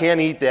 I can't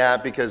eat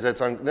that because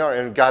that's no.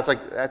 And God's like,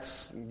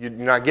 you're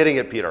not getting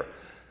it, Peter.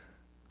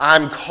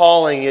 I'm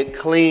calling it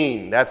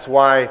clean. That's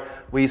why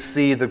we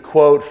see the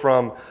quote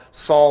from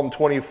Psalm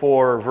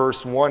 24,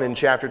 verse 1 in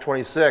chapter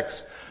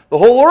 26. The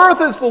whole earth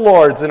is the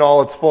Lord's in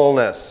all its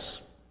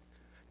fullness.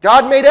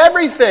 God made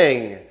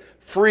everything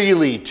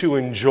freely to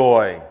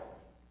enjoy.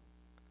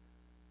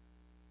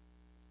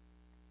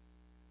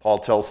 Paul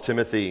tells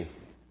Timothy,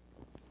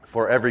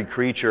 for every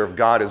creature of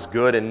God is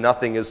good, and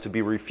nothing is to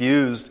be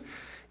refused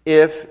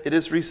if it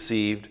is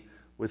received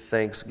with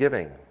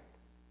thanksgiving.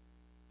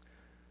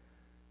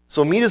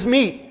 So meat is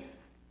meat.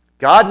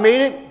 God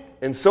made it,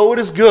 and so it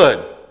is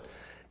good.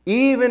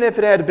 Even if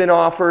it had been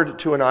offered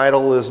to an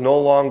idol, it is no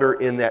longer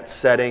in that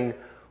setting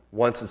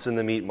once it's in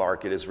the meat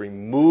market. It is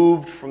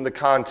removed from the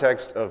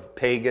context of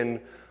pagan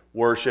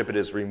worship. It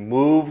is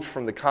removed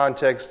from the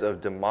context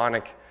of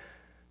demonic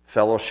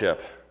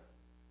fellowship.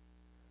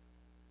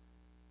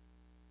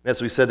 As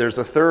we said, there's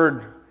a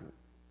third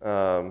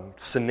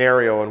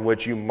scenario in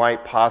which you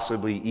might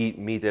possibly eat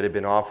meat that had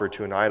been offered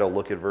to an idol.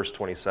 Look at verse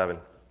 27.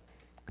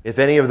 If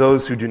any of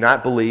those who do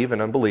not believe, an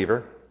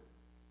unbeliever,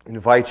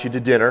 invites you to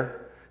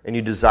dinner, and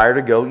you desire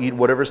to go, eat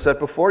whatever is set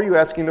before you,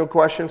 asking no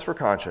questions for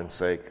conscience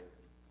sake.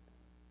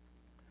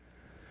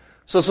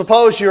 So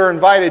suppose you're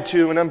invited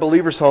to an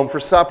unbeliever's home for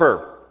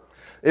supper.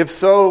 If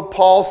so,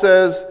 Paul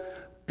says,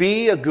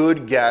 be a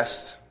good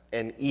guest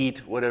and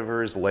eat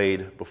whatever is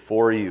laid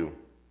before you.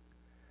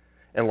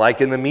 And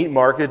like in the meat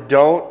market,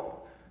 don't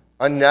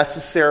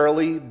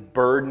unnecessarily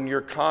burden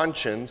your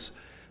conscience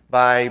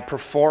by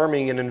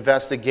performing an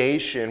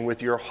investigation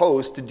with your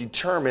host to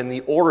determine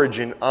the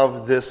origin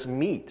of this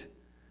meat.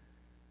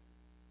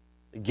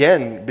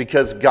 Again,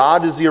 because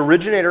God is the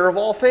originator of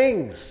all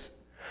things.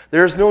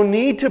 There's no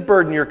need to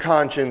burden your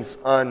conscience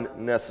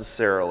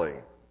unnecessarily.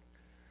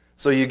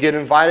 So you get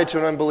invited to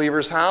an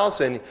unbeliever's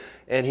house and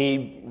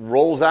he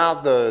rolls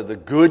out the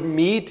good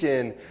meat,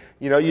 and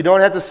you don't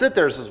have to sit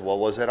there and says, well,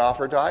 was it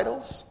offered to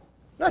idols?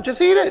 No,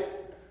 just eat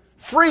it.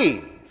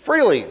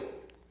 Freely.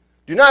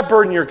 Do not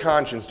burden your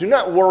conscience. Do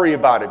not worry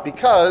about it,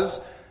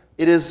 because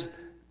it is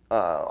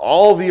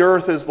all the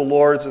earth is the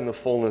Lord's and the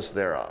fullness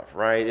thereof,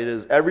 right?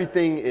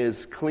 Everything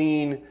is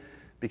clean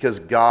because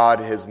God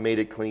has made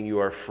it clean. You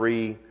are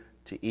free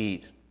to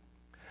eat.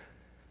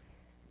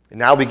 And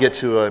now we get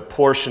to a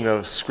portion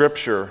of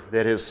Scripture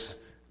that has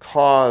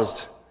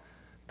caused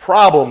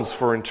problems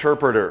for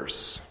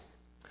interpreters.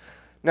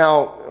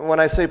 Now, when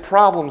I say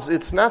problems,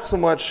 it's not so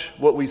much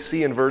what we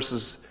see in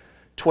verses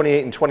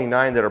 28 and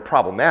 29 that are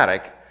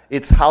problematic.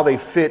 It's how they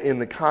fit in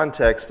the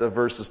context of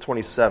verses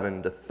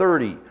 27 to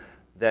 30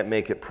 that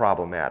make it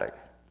problematic.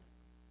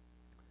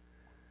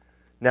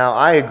 Now,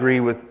 I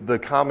agree with the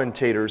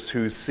commentators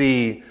who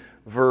see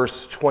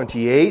verse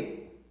 28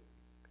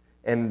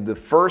 and the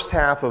first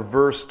half of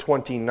verse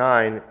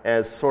 29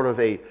 as sort of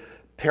a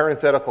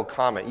parenthetical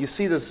comment. You've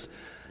seen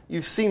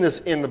this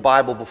in the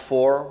Bible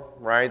before,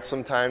 right?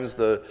 Sometimes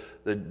the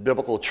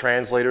biblical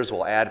translators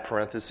will add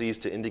parentheses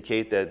to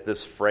indicate that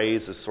this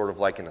phrase is sort of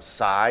like an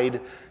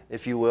aside,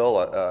 if you will,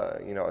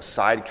 a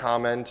side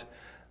comment.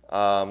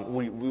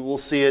 We will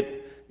see it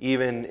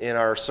even in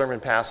our sermon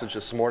passage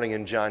this morning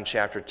in John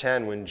chapter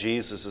 10 when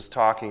Jesus is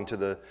talking to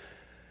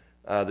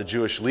the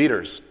Jewish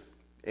leaders.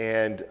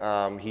 And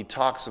he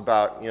talks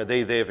about,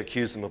 they have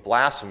accused him of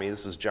blasphemy.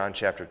 This is John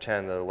chapter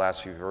 10, the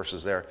last few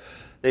verses there.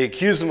 They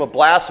accused him of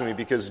blasphemy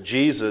because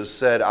Jesus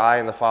said, I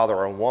and the Father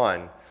are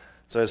one.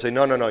 So they say,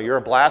 no, you're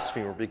a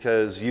blasphemer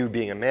because you,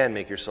 being a man,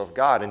 make yourself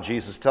God. And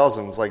Jesus tells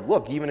them, it's like,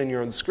 look, even in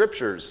your own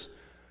scriptures,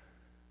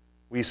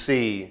 we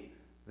see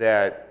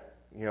that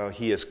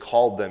he has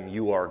called them,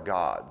 you are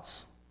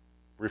gods,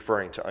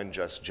 referring to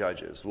unjust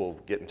judges. We'll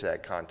get into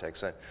that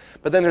context.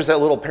 But then there's that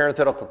little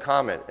parenthetical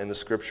comment, and the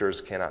scriptures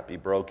cannot be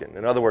broken.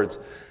 In other words,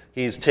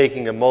 he's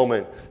taking a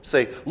moment to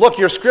say, look,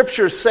 your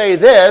scriptures say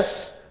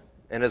this,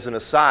 and as an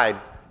aside,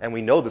 and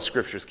we know the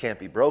scriptures can't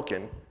be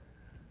broken,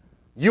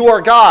 you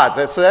are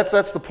gods. So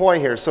that's the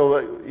point here.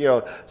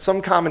 So,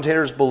 some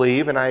commentators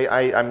believe, and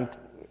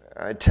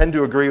I tend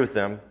to agree with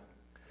them,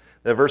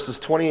 that verses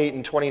 28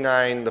 and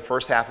 29, the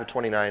first half of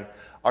 29,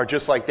 are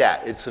just like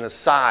that. It's an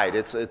aside.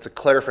 It's a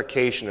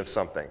clarification of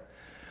something.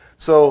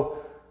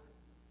 So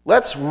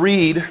let's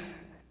read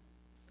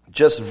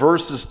just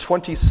verses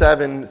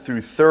 27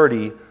 through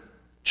 30,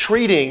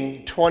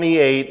 treating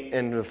 28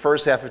 and the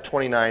first half of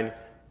 29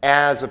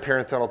 as a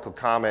parenthetical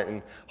comment.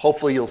 And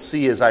hopefully you'll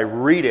see as I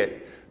read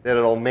it that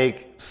it'll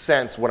make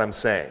sense what I'm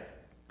saying.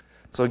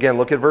 So again,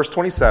 look at verse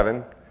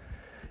 27.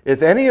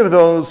 If any of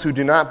those who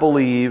do not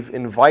believe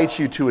invite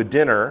you to a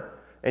dinner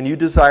and you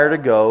desire to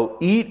go,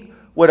 eat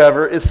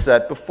whatever is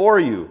set before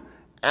you,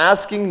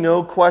 asking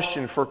no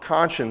question for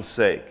conscience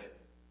sake.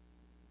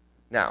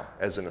 Now,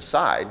 as an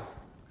aside,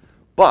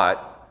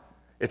 but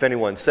if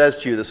anyone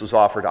says to you this was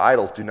offered to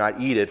idols, do not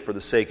eat it for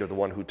the sake of the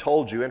one who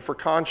told you and for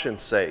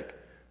conscience sake.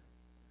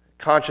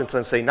 Conscience,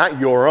 I say, not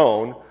your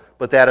own,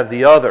 but that of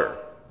the other.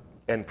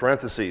 In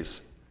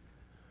parentheses.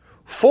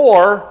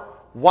 For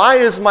why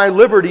is my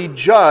liberty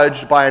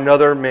judged by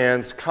another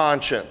man's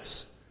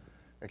conscience?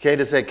 Okay,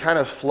 does that kind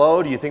of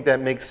flow? Do you think that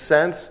makes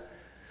sense?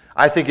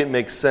 I think it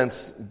makes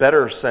sense,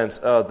 better sense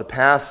of the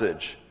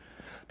passage.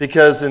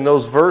 Because in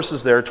those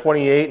verses there,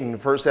 28 and the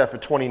first half of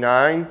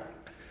 29,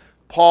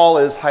 Paul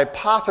is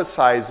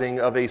hypothesizing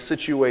of a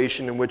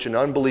situation in which an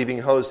unbelieving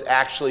host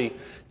actually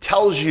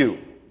tells you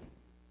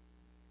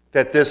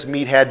that this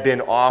meat had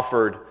been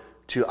offered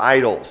to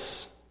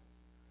idols.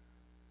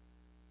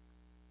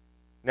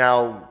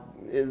 Now,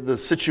 the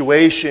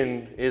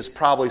situation is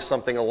probably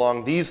something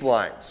along these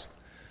lines.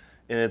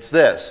 And it's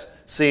this.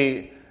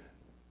 See,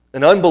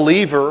 an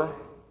unbeliever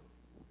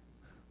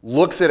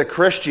looks at a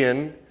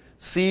Christian,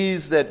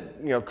 sees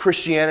that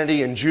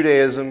Christianity and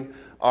Judaism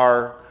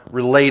are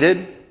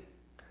related,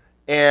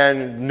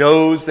 and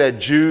knows that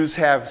Jews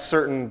have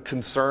certain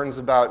concerns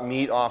about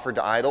meat offered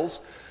to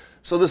idols.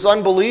 So this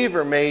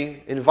unbeliever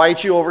may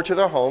invite you over to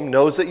their home,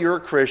 knows that you're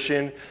a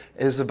Christian,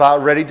 is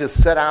about ready to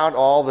set out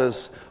all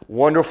this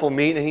wonderful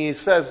meat, and he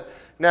says,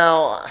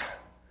 now,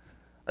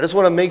 I just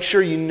want to make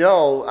sure you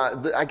know,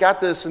 I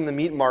got this in the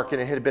meat market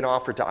and it had been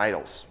offered to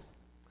idols.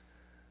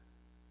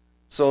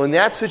 So in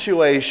that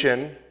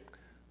situation,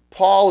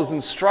 Paul is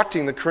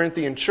instructing the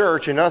Corinthian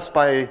church, and us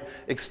by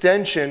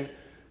extension,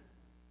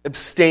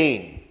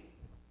 abstain.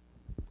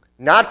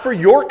 Not for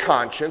your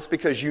conscience,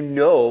 because you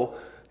know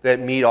that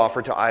meat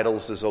offered to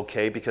idols is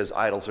okay because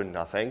idols are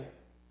nothing,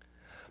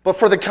 but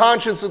for the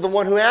conscience of the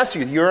one who asks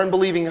you, your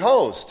unbelieving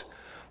host.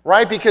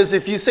 Right? Because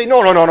if you say,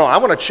 no, I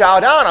want to chow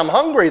down, I'm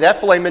hungry, that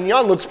filet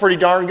mignon looks pretty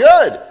darn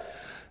good.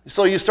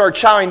 So you start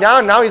chowing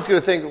down, now he's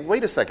going to think,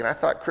 wait a second, I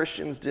thought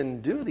Christians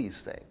didn't do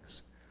these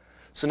things.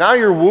 So now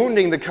you're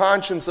wounding the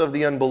conscience of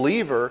the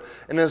unbeliever,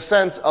 in a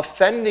sense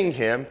offending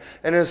him,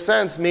 and in a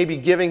sense maybe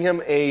giving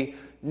him a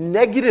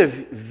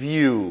negative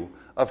view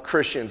of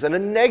Christians and a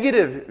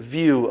negative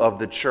view of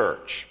the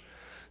church.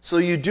 So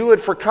you do it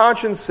for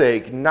conscience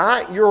sake,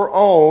 not your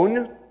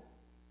own,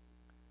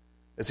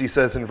 as he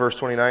says in verse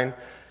 29,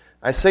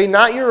 I say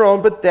not your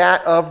own, but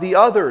that of the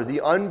other, the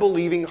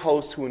unbelieving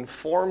host who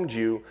informed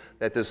you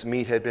that this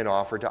meat had been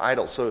offered to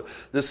idols. So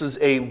this is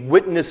a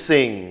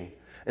witnessing,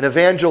 an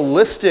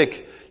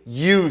evangelistic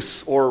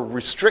use or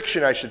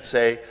restriction, I should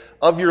say,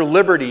 of your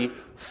liberty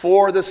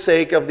for the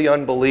sake of the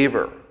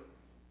unbeliever.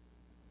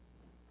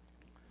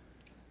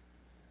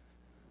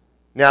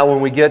 Now,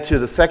 when we get to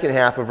the second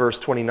half of verse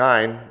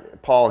 29,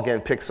 Paul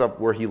again picks up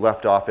where he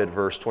left off at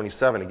verse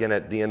 27. Again,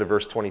 at the end of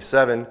verse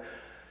 27,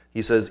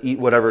 he says, eat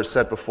whatever is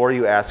set before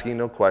you, asking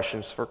no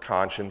questions for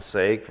conscience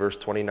sake. Verse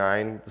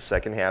 29, the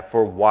second half,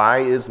 for why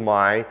is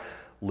my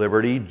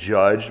liberty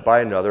judged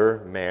by another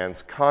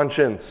man's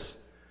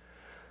conscience?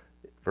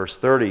 Verse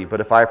 30, but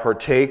if I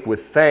partake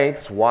with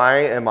thanks,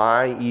 why am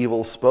I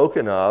evil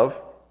spoken of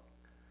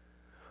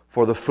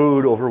for the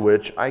food over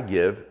which I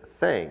give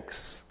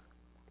thanks?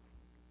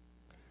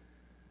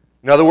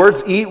 In other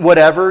words, eat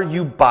whatever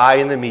you buy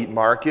in the meat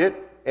market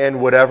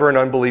and whatever an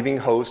unbelieving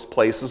host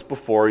places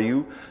before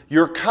you.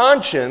 Your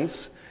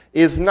conscience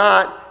is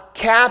not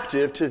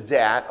captive to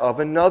that of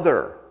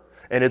another.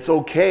 And it's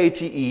okay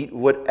to eat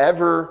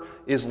whatever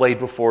is laid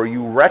before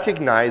you,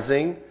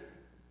 recognizing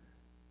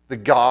the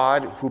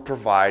God who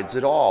provides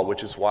it all,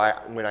 which is why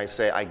when I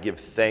say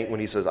when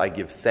he says I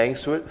give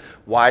thanks to it,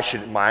 why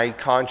should my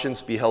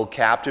conscience be held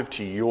captive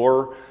to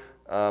your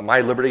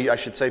my liberty, I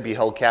should say, be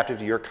held captive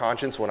to your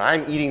conscience when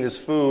I'm eating this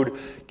food,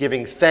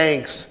 giving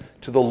thanks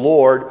to the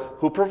Lord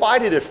who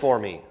provided it for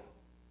me.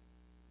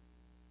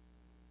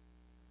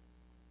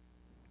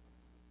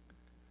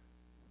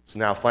 So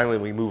now finally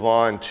we move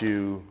on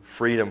to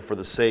freedom for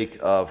the sake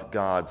of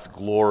God's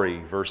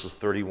glory, verses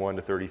 31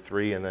 to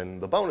 33, and then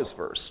the bonus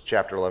verse,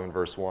 chapter 11,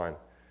 verse 1.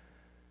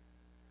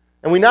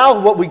 And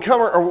what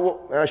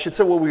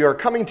we are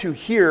coming to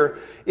here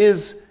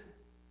is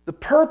the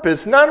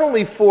purpose, not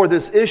only for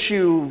this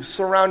issue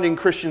surrounding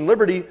Christian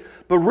liberty,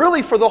 but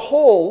really for the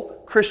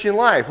whole Christian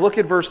life. Look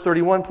at verse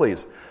 31,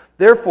 please.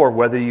 Therefore,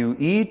 whether you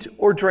eat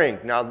or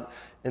drink. Now,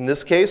 in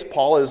this case,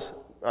 Paul is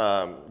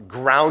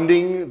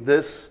grounding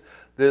this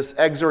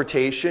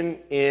exhortation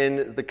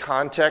in the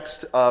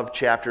context of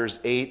chapters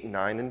 8,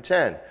 9, and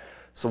 10.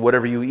 So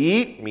whatever you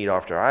eat, meat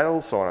offered to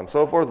idols, so on and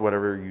so forth,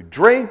 whatever you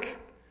drink,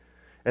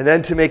 and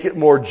then to make it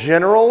more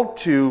general,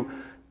 to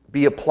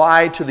be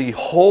applied to the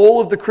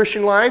whole of the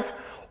Christian life,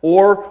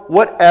 or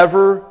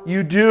whatever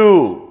you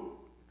do.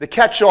 The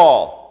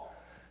catch-all.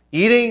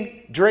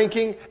 Eating,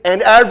 drinking,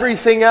 and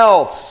everything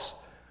else.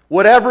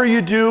 Whatever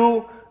you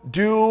do,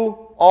 do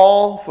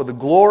all for the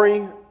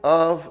glory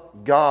of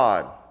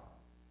God.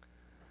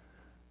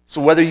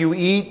 So whether you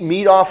eat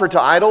meat offered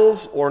to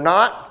idols or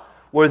not,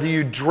 whether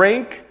you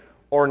drink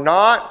or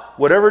not,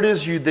 whatever it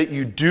is that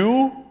you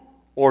do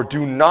or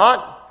do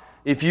not,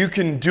 if you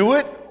can do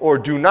it or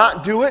do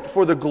not do it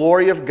for the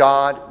glory of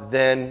God,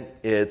 then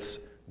it's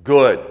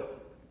good.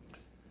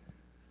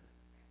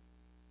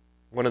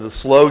 One of the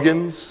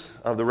slogans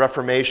of the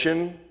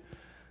Reformation,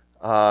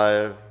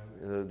 they're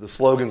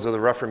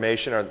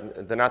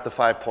not the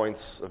 5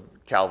 points of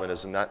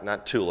Calvinism,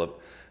 not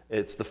tulip.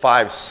 It's the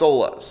 5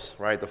 solas,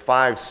 right? The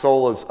 5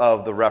 solas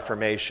of the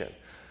Reformation.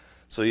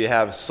 So you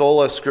have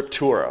sola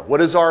scriptura.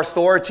 What is our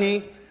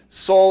authority?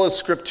 Sola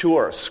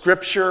scriptura.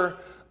 Scripture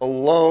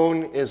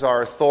alone is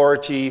our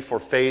authority for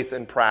faith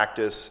and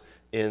practice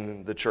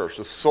in the church.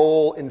 The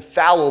sole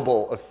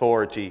infallible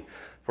authority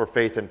for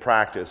faith and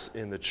practice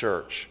in the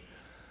church.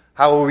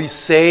 How are we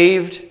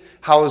saved?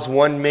 How is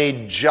one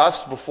made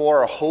just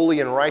before a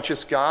holy and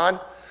righteous God?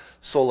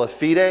 Sola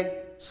fide,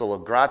 sola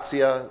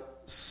gratia,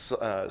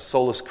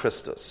 solus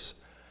Christus.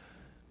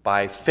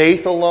 By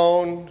faith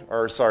alone,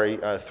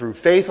 through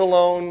faith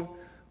alone,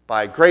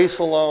 by grace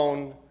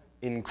alone,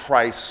 in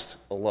Christ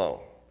alone.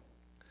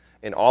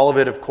 And all of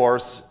it, of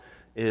course,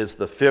 is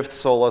the fifth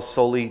sola,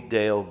 soli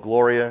Deo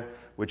gloria,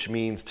 which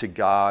means to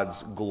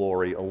God's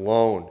glory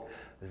alone.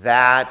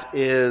 That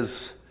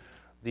is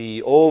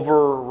the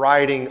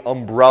overriding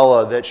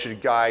umbrella that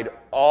should guide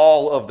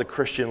all of the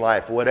Christian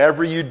life.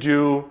 Whatever you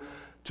do,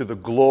 to the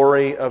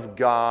glory of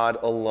God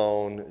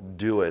alone,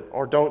 do it,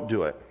 or don't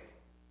do it.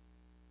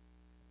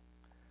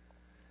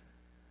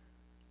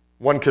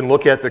 One can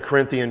look at the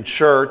Corinthian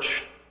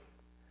church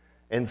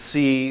and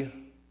see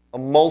a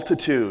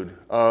multitude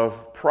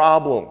of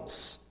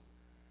problems.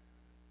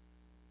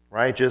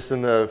 Right? Just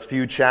in the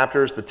few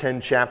chapters, the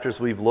 10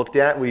 chapters we've looked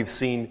at, we've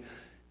seen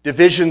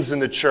divisions in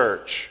the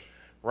church,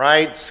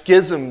 right?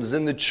 Schisms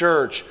in the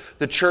church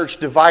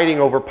dividing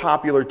over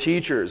popular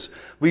teachers.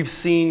 We've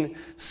seen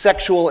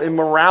sexual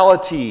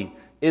immorality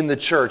in the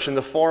church in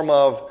the form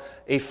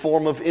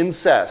of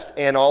incest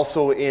and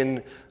also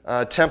in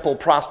temple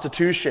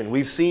prostitution.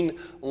 We've seen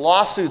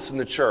lawsuits in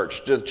the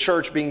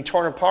church being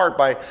torn apart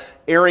by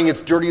airing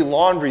its dirty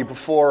laundry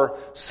before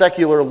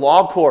secular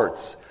law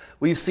courts.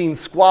 We've seen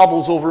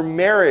squabbles over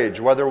marriage,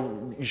 whether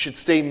you should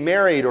stay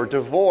married or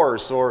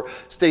divorce or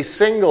stay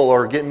single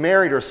or get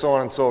married or so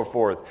on and so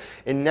forth.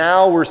 And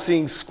now we're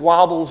seeing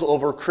squabbles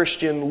over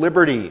Christian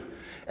liberty,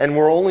 and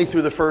we're only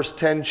through the first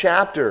 10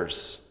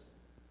 chapters.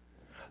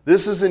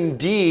 This is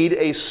indeed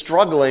a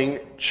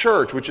struggling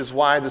church, which is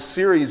why the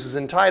series is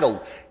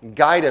entitled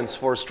Guidance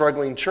for a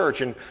Struggling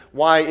Church, and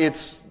why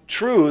its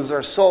truths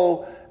are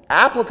so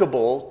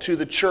applicable to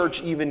the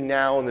church even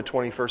now in the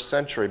 21st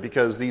century,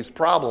 because these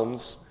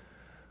problems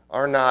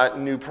are not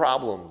new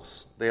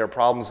problems. They are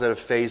problems that have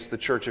faced the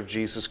Church of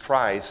Jesus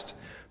Christ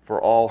for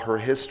all her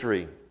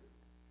history.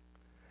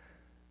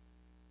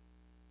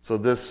 So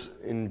this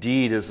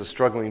indeed is a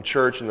struggling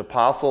church, and the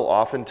apostle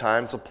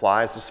oftentimes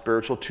applies the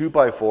spiritual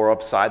 2x4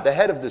 upside the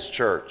head of this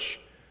church.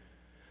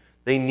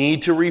 They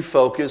need to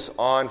refocus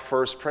on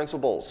first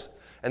principles.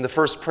 And the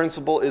first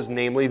principle is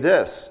namely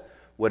this: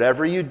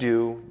 whatever you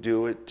do,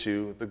 do it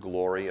to the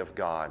glory of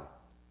God.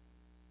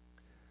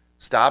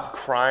 Stop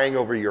crying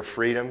over your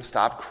freedom.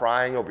 Stop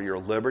crying over your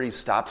liberty.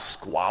 Stop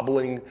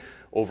squabbling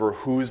over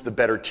who's the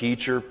better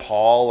teacher,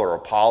 Paul or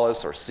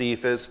Apollos or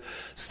Cephas.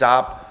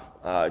 Stop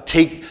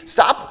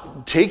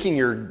taking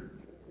your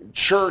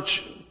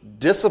church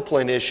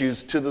discipline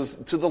issues to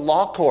the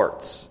law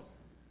courts.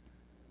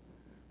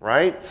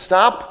 Right?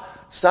 Stop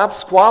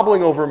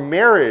squabbling over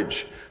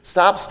marriage.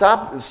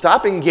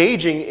 Stop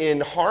engaging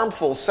in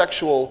harmful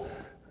sexual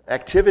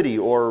activity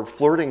or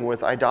flirting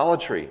with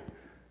idolatry.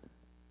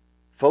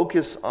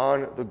 Focus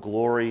on the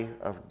glory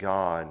of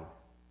God.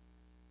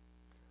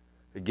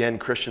 Again,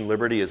 Christian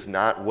liberty is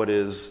not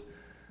it's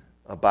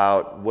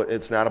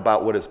not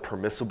about what is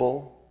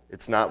permissible.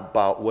 It's not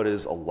about what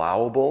is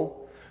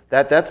allowable.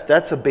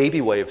 That's a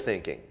baby way of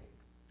thinking,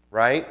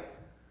 right?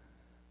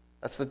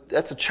 That's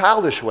a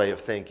childish way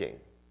of thinking.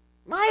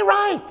 My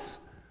rights,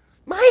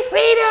 my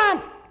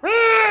freedom.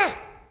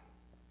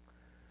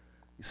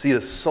 You see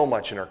this so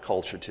much in our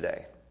culture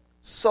today.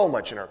 So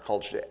much in our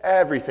culture today.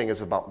 Everything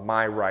is about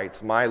my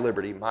rights, my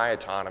liberty, my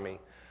autonomy.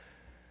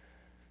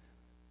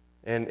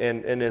 And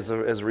as a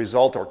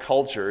result, our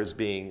culture is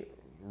being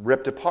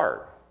ripped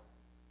apart,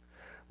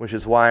 which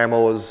is why I'm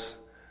always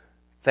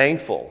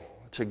thankful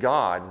to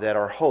God that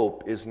our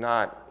hope is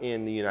not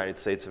in the United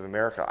States of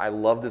America. I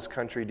love this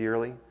country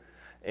dearly,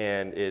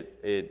 and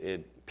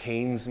it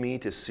pains me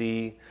to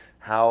see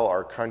how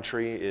our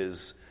country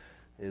is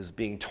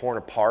being torn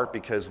apart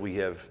because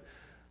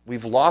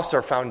we've lost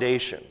our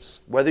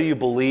foundations. Whether you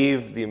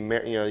believe the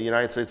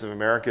United States of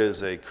America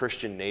is a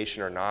Christian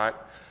nation or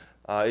not,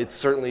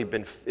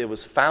 it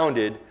was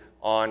founded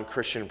on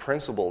Christian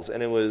principles,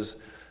 and it was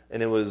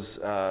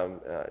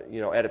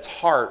at its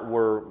heart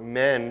were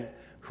men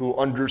who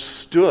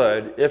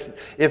understood,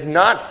 if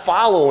not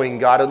following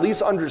God, at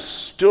least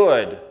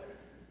understood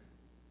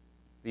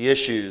the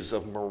issues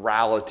of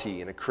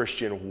morality and a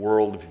Christian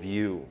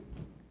worldview.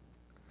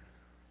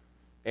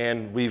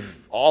 And we've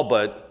all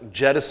but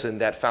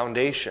jettisoned that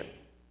foundation.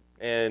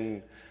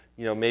 And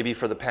maybe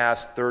for the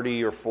past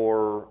 30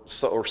 or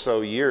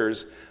so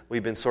years,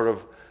 we've been sort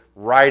of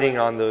riding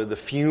on the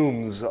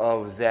fumes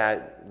of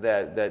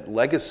that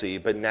legacy.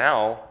 But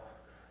now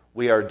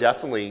we are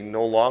definitely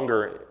no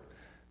longer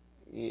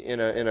in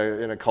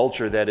a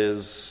culture that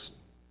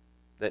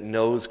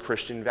knows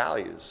Christian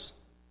values.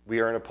 We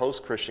are in a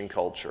post-Christian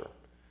culture,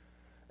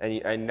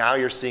 and now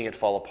you're seeing it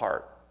fall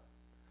apart.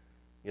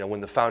 When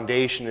the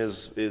foundation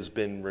is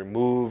been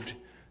removed,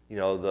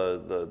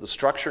 the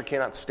structure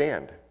cannot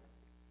stand.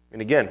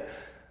 And again,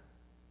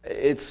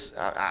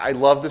 I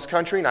love this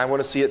country and I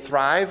want to see it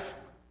thrive,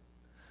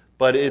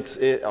 but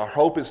our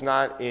hope is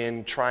not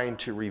in trying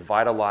to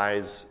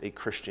revitalize a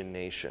Christian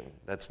nation.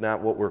 That's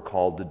not what we're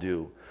called to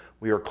do.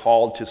 We are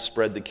called to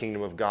spread the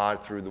kingdom of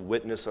God through the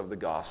witness of the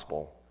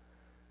gospel.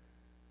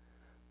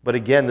 But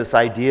again, this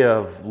idea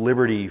of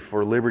liberty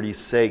for liberty's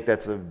sake,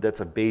 that's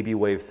a baby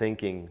way of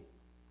thinking.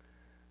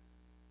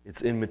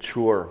 It's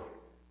immature,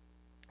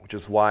 which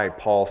is why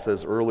Paul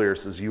says earlier,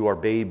 you are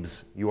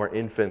babes, you are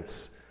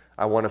infants.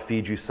 I want to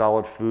feed you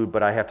solid food,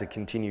 but I have to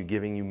continue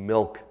giving you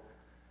milk.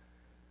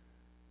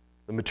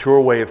 The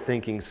mature way of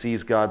thinking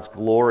sees God's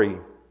glory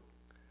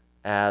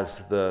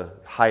as the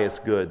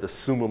highest good, the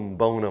summum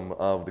bonum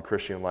of the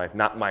Christian life,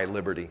 not my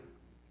liberty.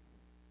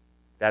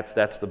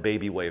 That's the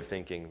baby way of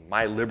thinking.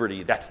 My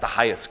liberty, that's the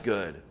highest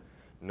good.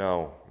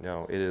 No,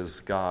 it is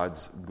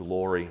God's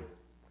glory.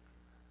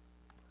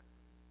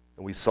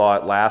 And we saw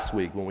it last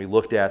week when we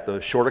looked at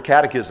the Shorter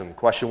Catechism,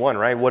 question 1,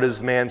 right? What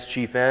is man's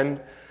chief end?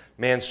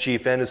 Man's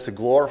chief end is to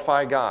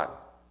glorify God.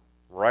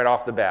 Right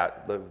off the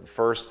bat, the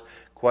first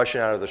question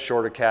out of the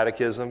Shorter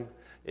Catechism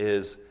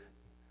is,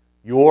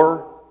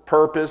 your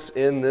purpose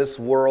in this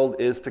world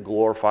is to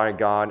glorify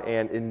God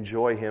and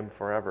enjoy Him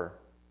forever.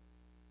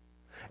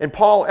 And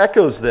Paul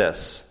echoes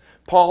this.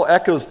 Paul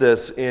echoes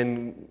this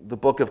in the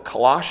book of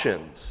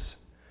Colossians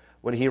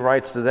when he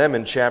writes to them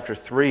in chapter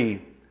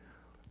 3,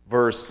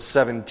 verse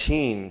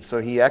 17. So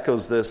he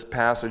echoes this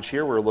passage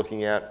here we're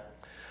looking at,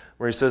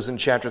 where he says in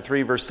chapter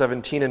 3, verse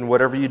 17, and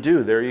whatever you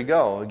do, there you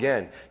go,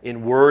 again,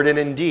 in word and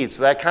in deed.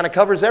 So that kind of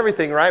covers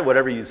everything, right?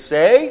 Whatever you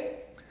say,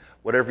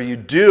 whatever you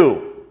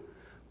do.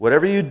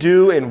 Whatever you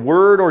do in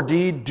word or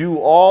deed, do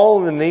all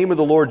in the name of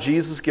the Lord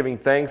Jesus, giving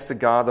thanks to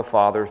God the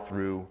Father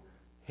through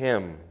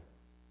Him.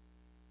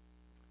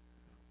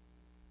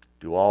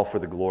 Do all for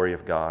the glory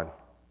of God.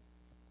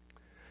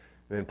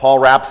 And then Paul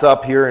wraps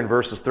up here in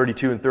verses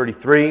 32 and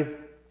 33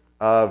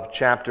 of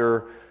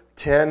chapter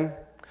 10,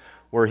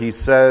 where he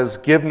says,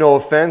 give no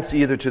offense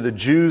either to the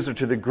Jews or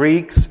to the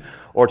Greeks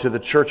or to the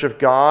church of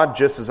God,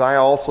 just as I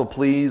also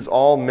please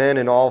all men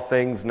in all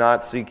things,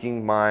 not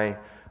seeking my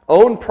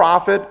own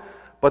profit,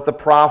 but the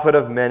profit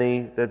of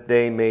many, that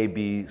they may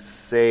be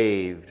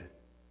saved.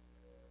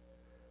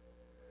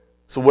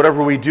 So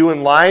whatever we do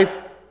in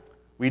life,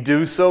 we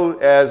do so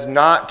as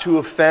not to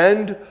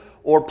offend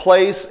or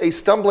place a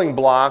stumbling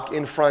block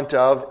in front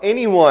of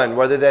anyone,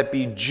 whether that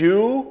be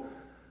Jew,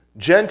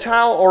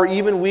 Gentile, or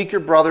even weaker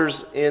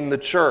brothers in the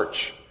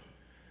church.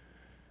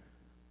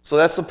 So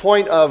that's the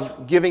point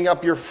of giving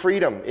up your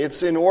freedom.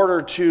 It's in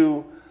order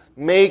to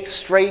make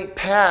straight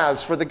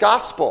paths for the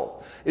gospel.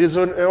 It is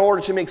in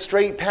order to make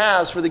straight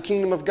paths for the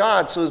kingdom of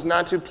God, so as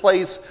not to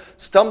place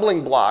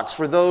stumbling blocks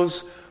for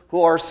those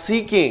who are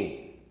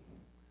seeking,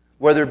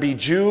 whether it be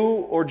Jew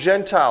or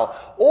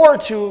Gentile, or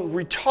to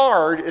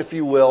retard, if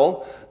you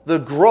will, the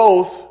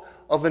growth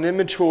of an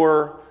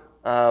immature,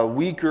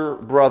 weaker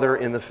brother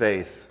in the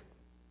faith.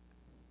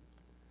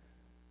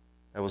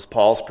 That was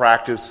Paul's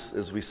practice,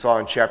 as we saw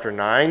in chapter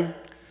 9.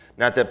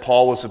 Not that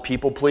Paul was a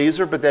people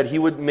pleaser, but that he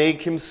would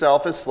make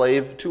himself a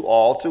slave to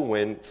all to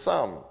win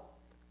some.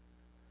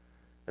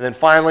 And then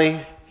finally,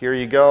 here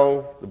you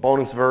go, the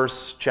bonus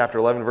verse, chapter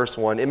 11, verse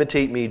 1.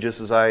 Imitate me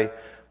just as I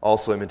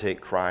also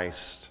imitate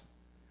Christ.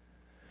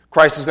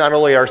 Christ is not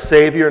only our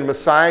Savior and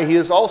Messiah, He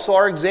is also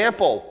our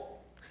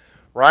example.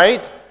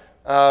 Right?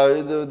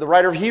 The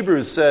writer of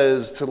Hebrews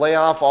says to lay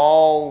off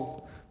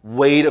all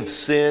weight of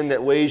sin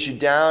that weighs you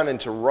down and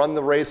to run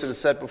the race that is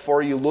set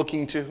before you,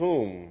 looking to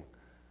whom?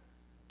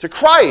 To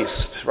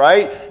Christ,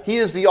 right? He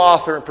is the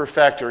author and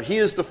perfecter. He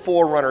is the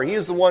forerunner. He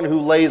is the one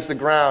who lays the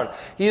ground.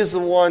 He is the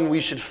one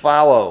we should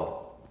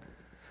follow.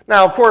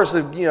 Now, of course,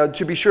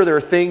 to be sure, there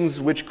are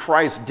things which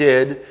Christ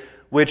did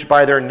which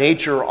by their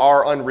nature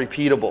are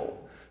unrepeatable.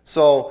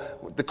 So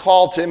the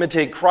call to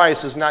imitate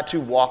Christ is not to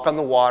walk on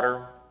the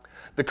water.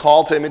 The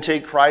call to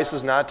imitate Christ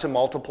is not to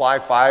multiply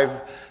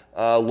 5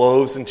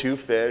 loaves and 2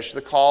 fish.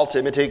 The call to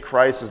imitate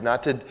Christ is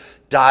not to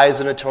die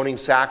as an atoning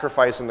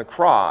sacrifice on the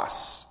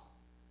cross.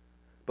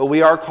 But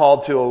we are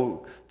called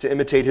to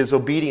imitate His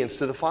obedience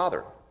to the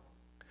Father.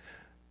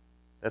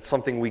 That's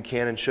something we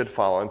can and should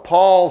follow. And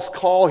Paul's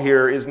call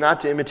here is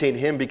not to imitate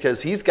Him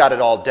because he's got it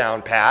all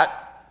down pat.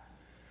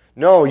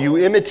 No, you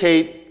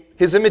imitate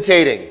His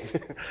imitating.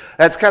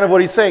 That's kind of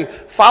what he's saying.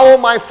 Follow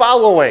my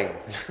following.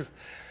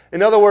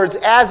 In other words,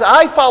 as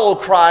I follow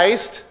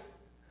Christ,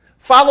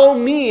 follow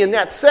me in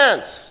that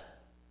sense.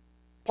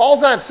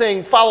 Paul's not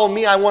saying, follow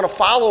me, I want a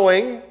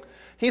following.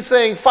 He's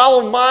saying,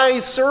 follow my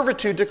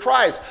servitude to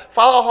Christ.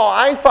 Follow how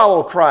I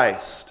follow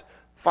Christ.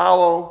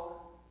 Follow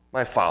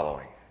my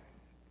following.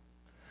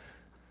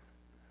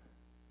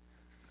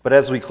 But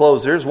as we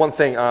close, there's one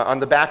thing. On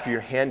the back of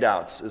your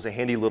handouts is a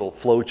handy little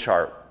flow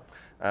chart.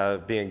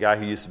 Being a guy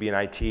who used to be in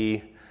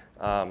IT,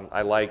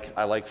 I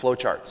like flow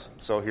charts.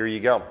 So here you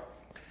go.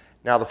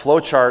 Now the flow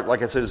chart,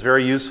 like I said, is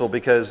very useful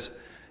because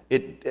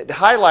it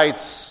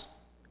highlights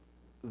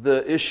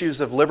the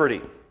issues of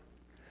liberty.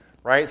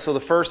 Right? So the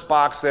first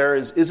box there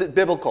is it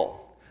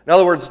biblical? In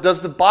other words,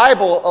 does the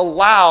Bible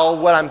allow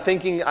what I'm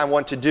thinking I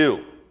want to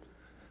do?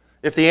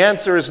 If the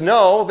answer is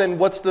no, then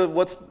what's the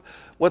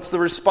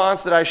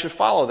response that I should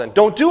follow then?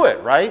 Don't do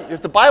it, right?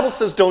 If the Bible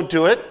says don't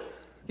do it,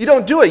 you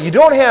don't do it. You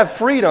don't have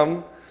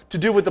freedom to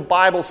do what the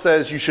Bible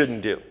says you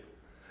shouldn't do.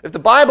 If the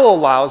Bible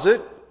allows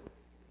it,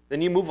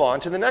 then you move on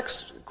to the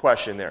next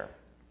question there.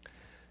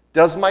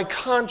 Does my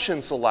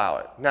conscience allow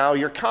it? Now,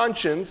 your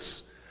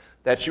conscience,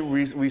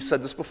 we've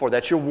said this before,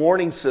 that's your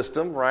warning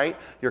system, right?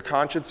 Your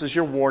conscience is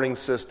your warning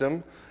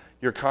system.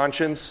 Your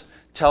conscience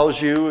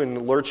tells you and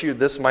alerts you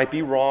this might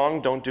be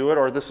wrong, don't do it,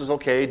 or this is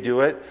okay, do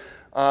it.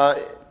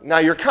 Now,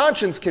 your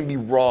conscience can be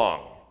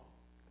wrong,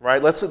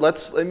 right? Let's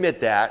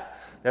admit that.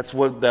 That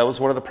was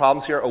one of the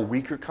problems here. A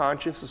weaker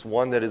conscience is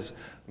one that is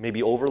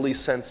maybe overly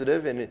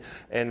sensitive,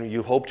 and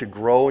you hope to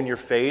grow in your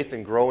faith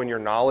and grow in your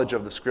knowledge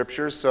of the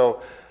Scriptures.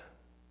 So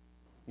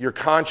your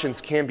conscience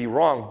can be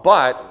wrong,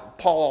 but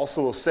Paul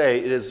also will say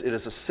it is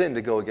a sin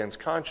to go against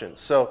conscience.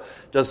 So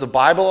does the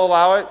Bible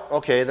allow it?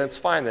 Okay, that's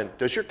fine then.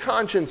 Does your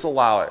conscience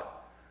allow it?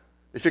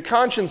 If your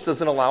conscience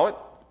doesn't allow it,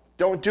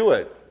 don't do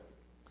it.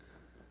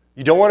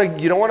 You don't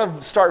want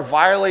to start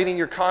violating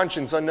your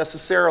conscience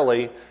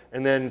unnecessarily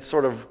and then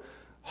sort of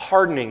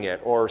hardening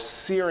it or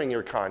searing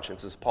your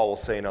conscience, as Paul will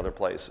say in other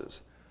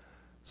places.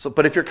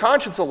 But if your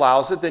conscience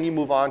allows it, then you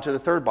move on to the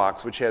third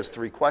box, which has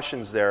 3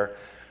 questions there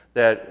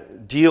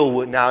that deal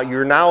with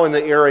you're now in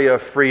the area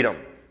of freedom.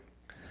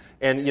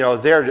 And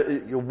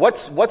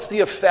what's the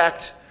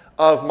effect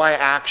of my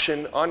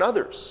action on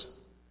others?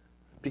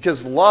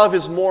 Because love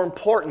is more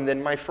important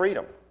than my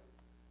freedom.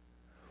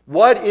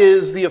 What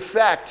is the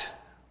effect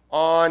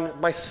on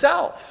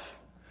myself?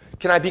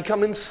 Can I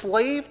become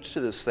enslaved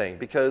to this thing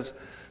because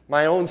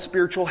my own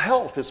spiritual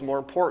health is more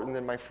important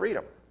than my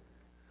freedom?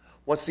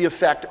 What's the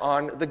effect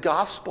on the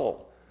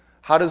gospel?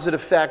 How does it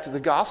affect the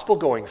gospel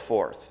going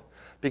forth?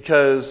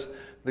 Because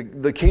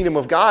the kingdom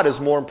of God is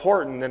more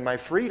important than my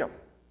freedom.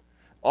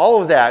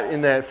 All of that,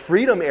 in that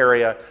freedom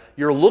area,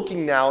 you're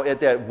looking now at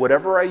that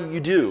whatever you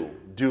do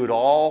it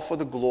all for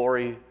the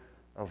glory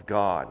of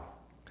God.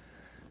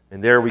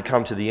 And there we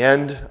come to the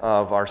end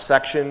of our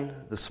section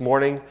this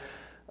morning,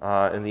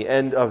 and the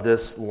end of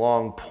this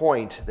long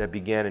point that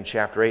began in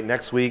chapter 8.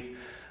 Next week,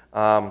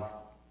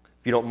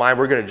 if you don't mind,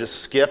 we're going to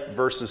just skip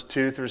verses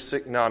 2 through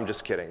 6. No, I'm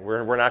just kidding.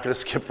 We're not going to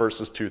skip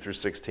verses 2 through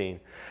 16.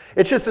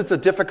 It's a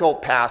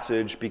difficult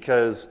passage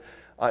because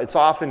it's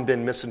often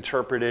been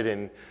misinterpreted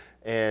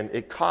and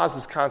it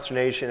causes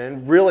consternation.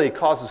 And really it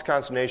causes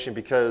consternation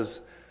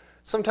because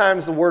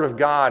sometimes the Word of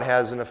God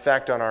has an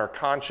effect on our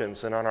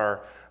conscience and on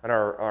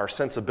our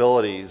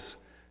sensibilities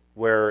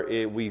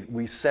where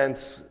we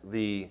sense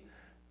the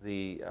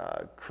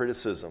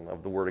criticism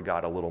of the Word of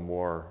God a little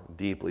more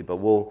deeply. But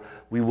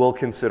we will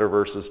consider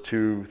verses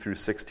 2 through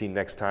 16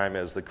 next time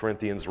as the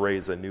Corinthians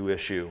raise a new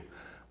issue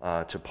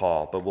to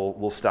Paul. But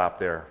we'll stop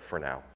there for now.